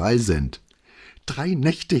 sobald sie frei sind.« 3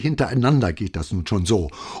 Nächte hintereinander geht das nun schon so,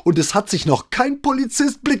 und es hat sich noch kein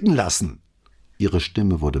Polizist blicken lassen.« Ihre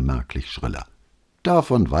Stimme wurde merklich schriller.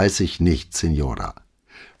 »Davon weiß ich nichts, Signora.«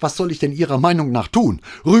 »Was soll ich denn Ihrer Meinung nach tun?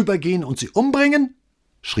 Rübergehen und sie umbringen?«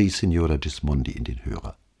 schrie Signora Gismondi in den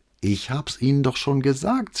Hörer. »Ich hab's Ihnen doch schon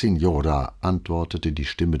gesagt, Signora«, antwortete die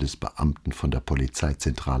Stimme des Beamten von der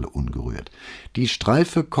Polizeizentrale ungerührt. »Die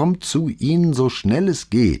Streife kommt zu Ihnen, so schnell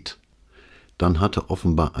es geht.« Dann hatte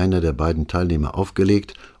offenbar einer der beiden Teilnehmer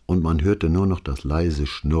aufgelegt, und man hörte nur noch das leise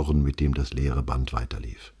Schnurren, mit dem das leere Band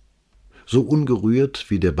weiterlief. So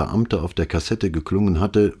ungerührt, wie der Beamte auf der Kassette geklungen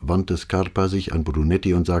hatte, wandte Scarpa sich an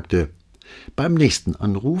Brunetti und sagte, »Beim nächsten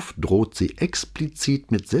Anruf droht sie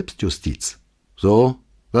explizit mit Selbstjustiz.« »So,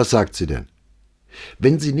 was sagt sie denn?«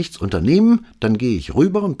 »Wenn Sie nichts unternehmen, dann gehe ich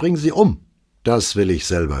rüber und bringe sie um.« »Das will ich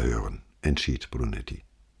selber hören«, entschied Brunetti.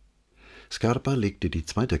 Scarpa legte die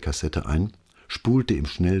 2. Kassette ein, spulte im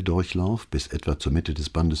Schnelldurchlauf bis etwa zur Mitte des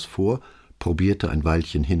Bandes vor, probierte ein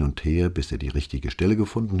Weilchen hin und her, bis er die richtige Stelle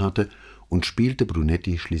gefunden hatte, und spielte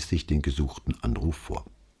Brunetti schließlich den gesuchten Anruf vor.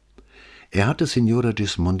 Er hatte Signora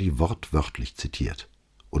Gismondi wortwörtlich zitiert,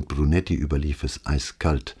 und Brunetti überlief es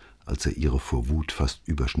eiskalt, als er ihre vor Wut fast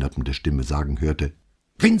überschnappende Stimme sagen hörte,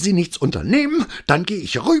 »Wenn Sie nichts unternehmen, dann gehe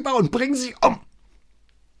ich rüber und bringe Sie um.«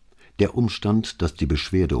 Der Umstand, dass die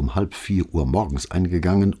Beschwerde um 3:30 morgens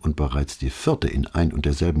eingegangen und bereits die 4. in ein und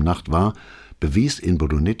derselben Nacht war, bewies in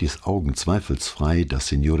Brunettis Augen zweifelsfrei, dass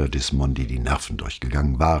Signora Gismondi die Nerven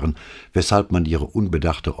durchgegangen waren, weshalb man ihre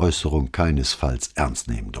unbedachte Äußerung keinesfalls ernst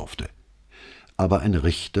nehmen durfte. Aber ein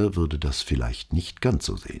Richter würde das vielleicht nicht ganz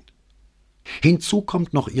so sehen. »Hinzu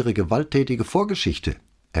kommt noch Ihre gewalttätige Vorgeschichte«,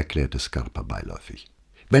 erklärte Scarpa beiläufig.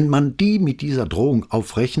 »Wenn man die mit dieser Drohung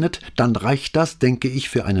aufrechnet, dann reicht das, denke ich,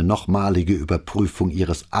 für eine nochmalige Überprüfung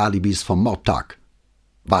Ihres Alibis vom Mordtag.«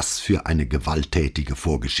 »Was für eine gewalttätige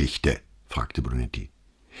Vorgeschichte?« fragte Brunetti.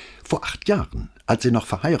 »Vor 8 Jahren, als sie noch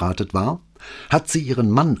verheiratet war, hat sie ihren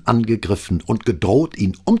Mann angegriffen und gedroht,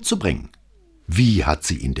 ihn umzubringen.« »Wie hat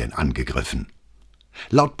sie ihn denn angegriffen?«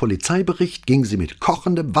 »Laut Polizeibericht ging sie mit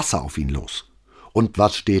kochendem Wasser auf ihn los.« »Und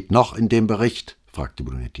was steht noch in dem Bericht?« fragte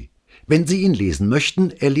Brunetti. »Wenn Sie ihn lesen möchten,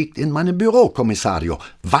 er liegt in meinem Büro, Kommissario.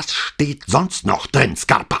 Was steht sonst noch drin,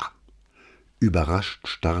 Scarpa?« Überrascht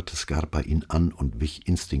starrte Scarpa ihn an und wich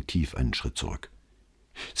instinktiv einen Schritt zurück.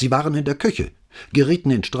 »Sie waren in der Küche,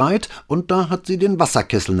 gerieten in Streit, und da hat sie den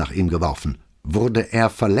Wasserkessel nach ihm geworfen. Wurde er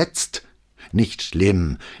verletzt?« »Nicht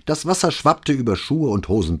schlimm. Das Wasser schwappte über Schuhe und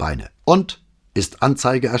Hosenbeine. Und? Ist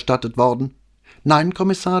Anzeige erstattet worden?« »Nein,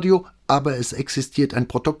 Kommissario, aber es existiert ein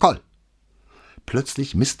Protokoll.«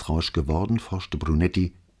 Plötzlich misstrauisch geworden, forschte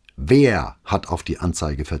Brunetti, »Wer hat auf die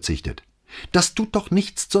Anzeige verzichtet?« »Das tut doch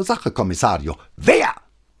nichts zur Sache, Kommissario. Wer?«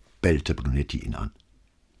 bellte Brunetti ihn an.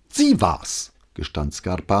 »Sie war's«, gestand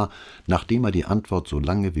Scarpa, nachdem er die Antwort so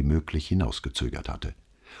lange wie möglich hinausgezögert hatte.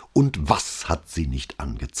 »Und was hat sie nicht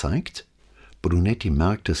angezeigt?« Brunetti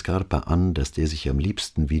merkte Scarpa an, dass der sich am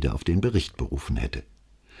liebsten wieder auf den Bericht berufen hätte.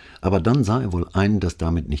 Aber dann sah er wohl ein, dass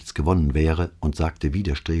damit nichts gewonnen wäre, und sagte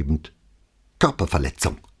widerstrebend,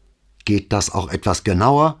 »Körperverletzung. Geht das auch etwas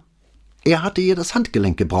genauer?« Er hatte ihr das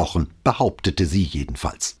Handgelenk gebrochen, behauptete sie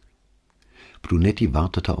jedenfalls. Brunetti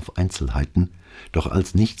wartete auf Einzelheiten, doch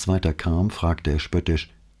als nichts weiter kam, fragte er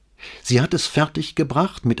spöttisch: »Sie hat es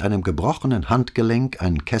fertiggebracht, mit einem gebrochenen Handgelenk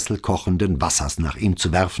einen Kessel kochenden Wassers nach ihm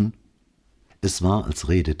zu werfen?« Es war, als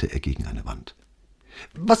redete er gegen eine Wand.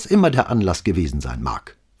 »Was immer der Anlass gewesen sein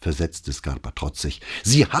mag«, versetzte Scarpa trotzig,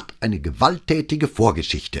 »sie hat eine gewalttätige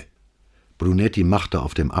Vorgeschichte.« Brunetti machte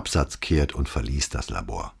auf dem Absatz kehrt und verließ das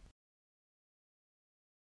Labor.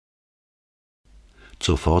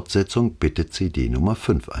 Zur Fortsetzung bitte CD Nummer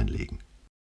 5 einlegen.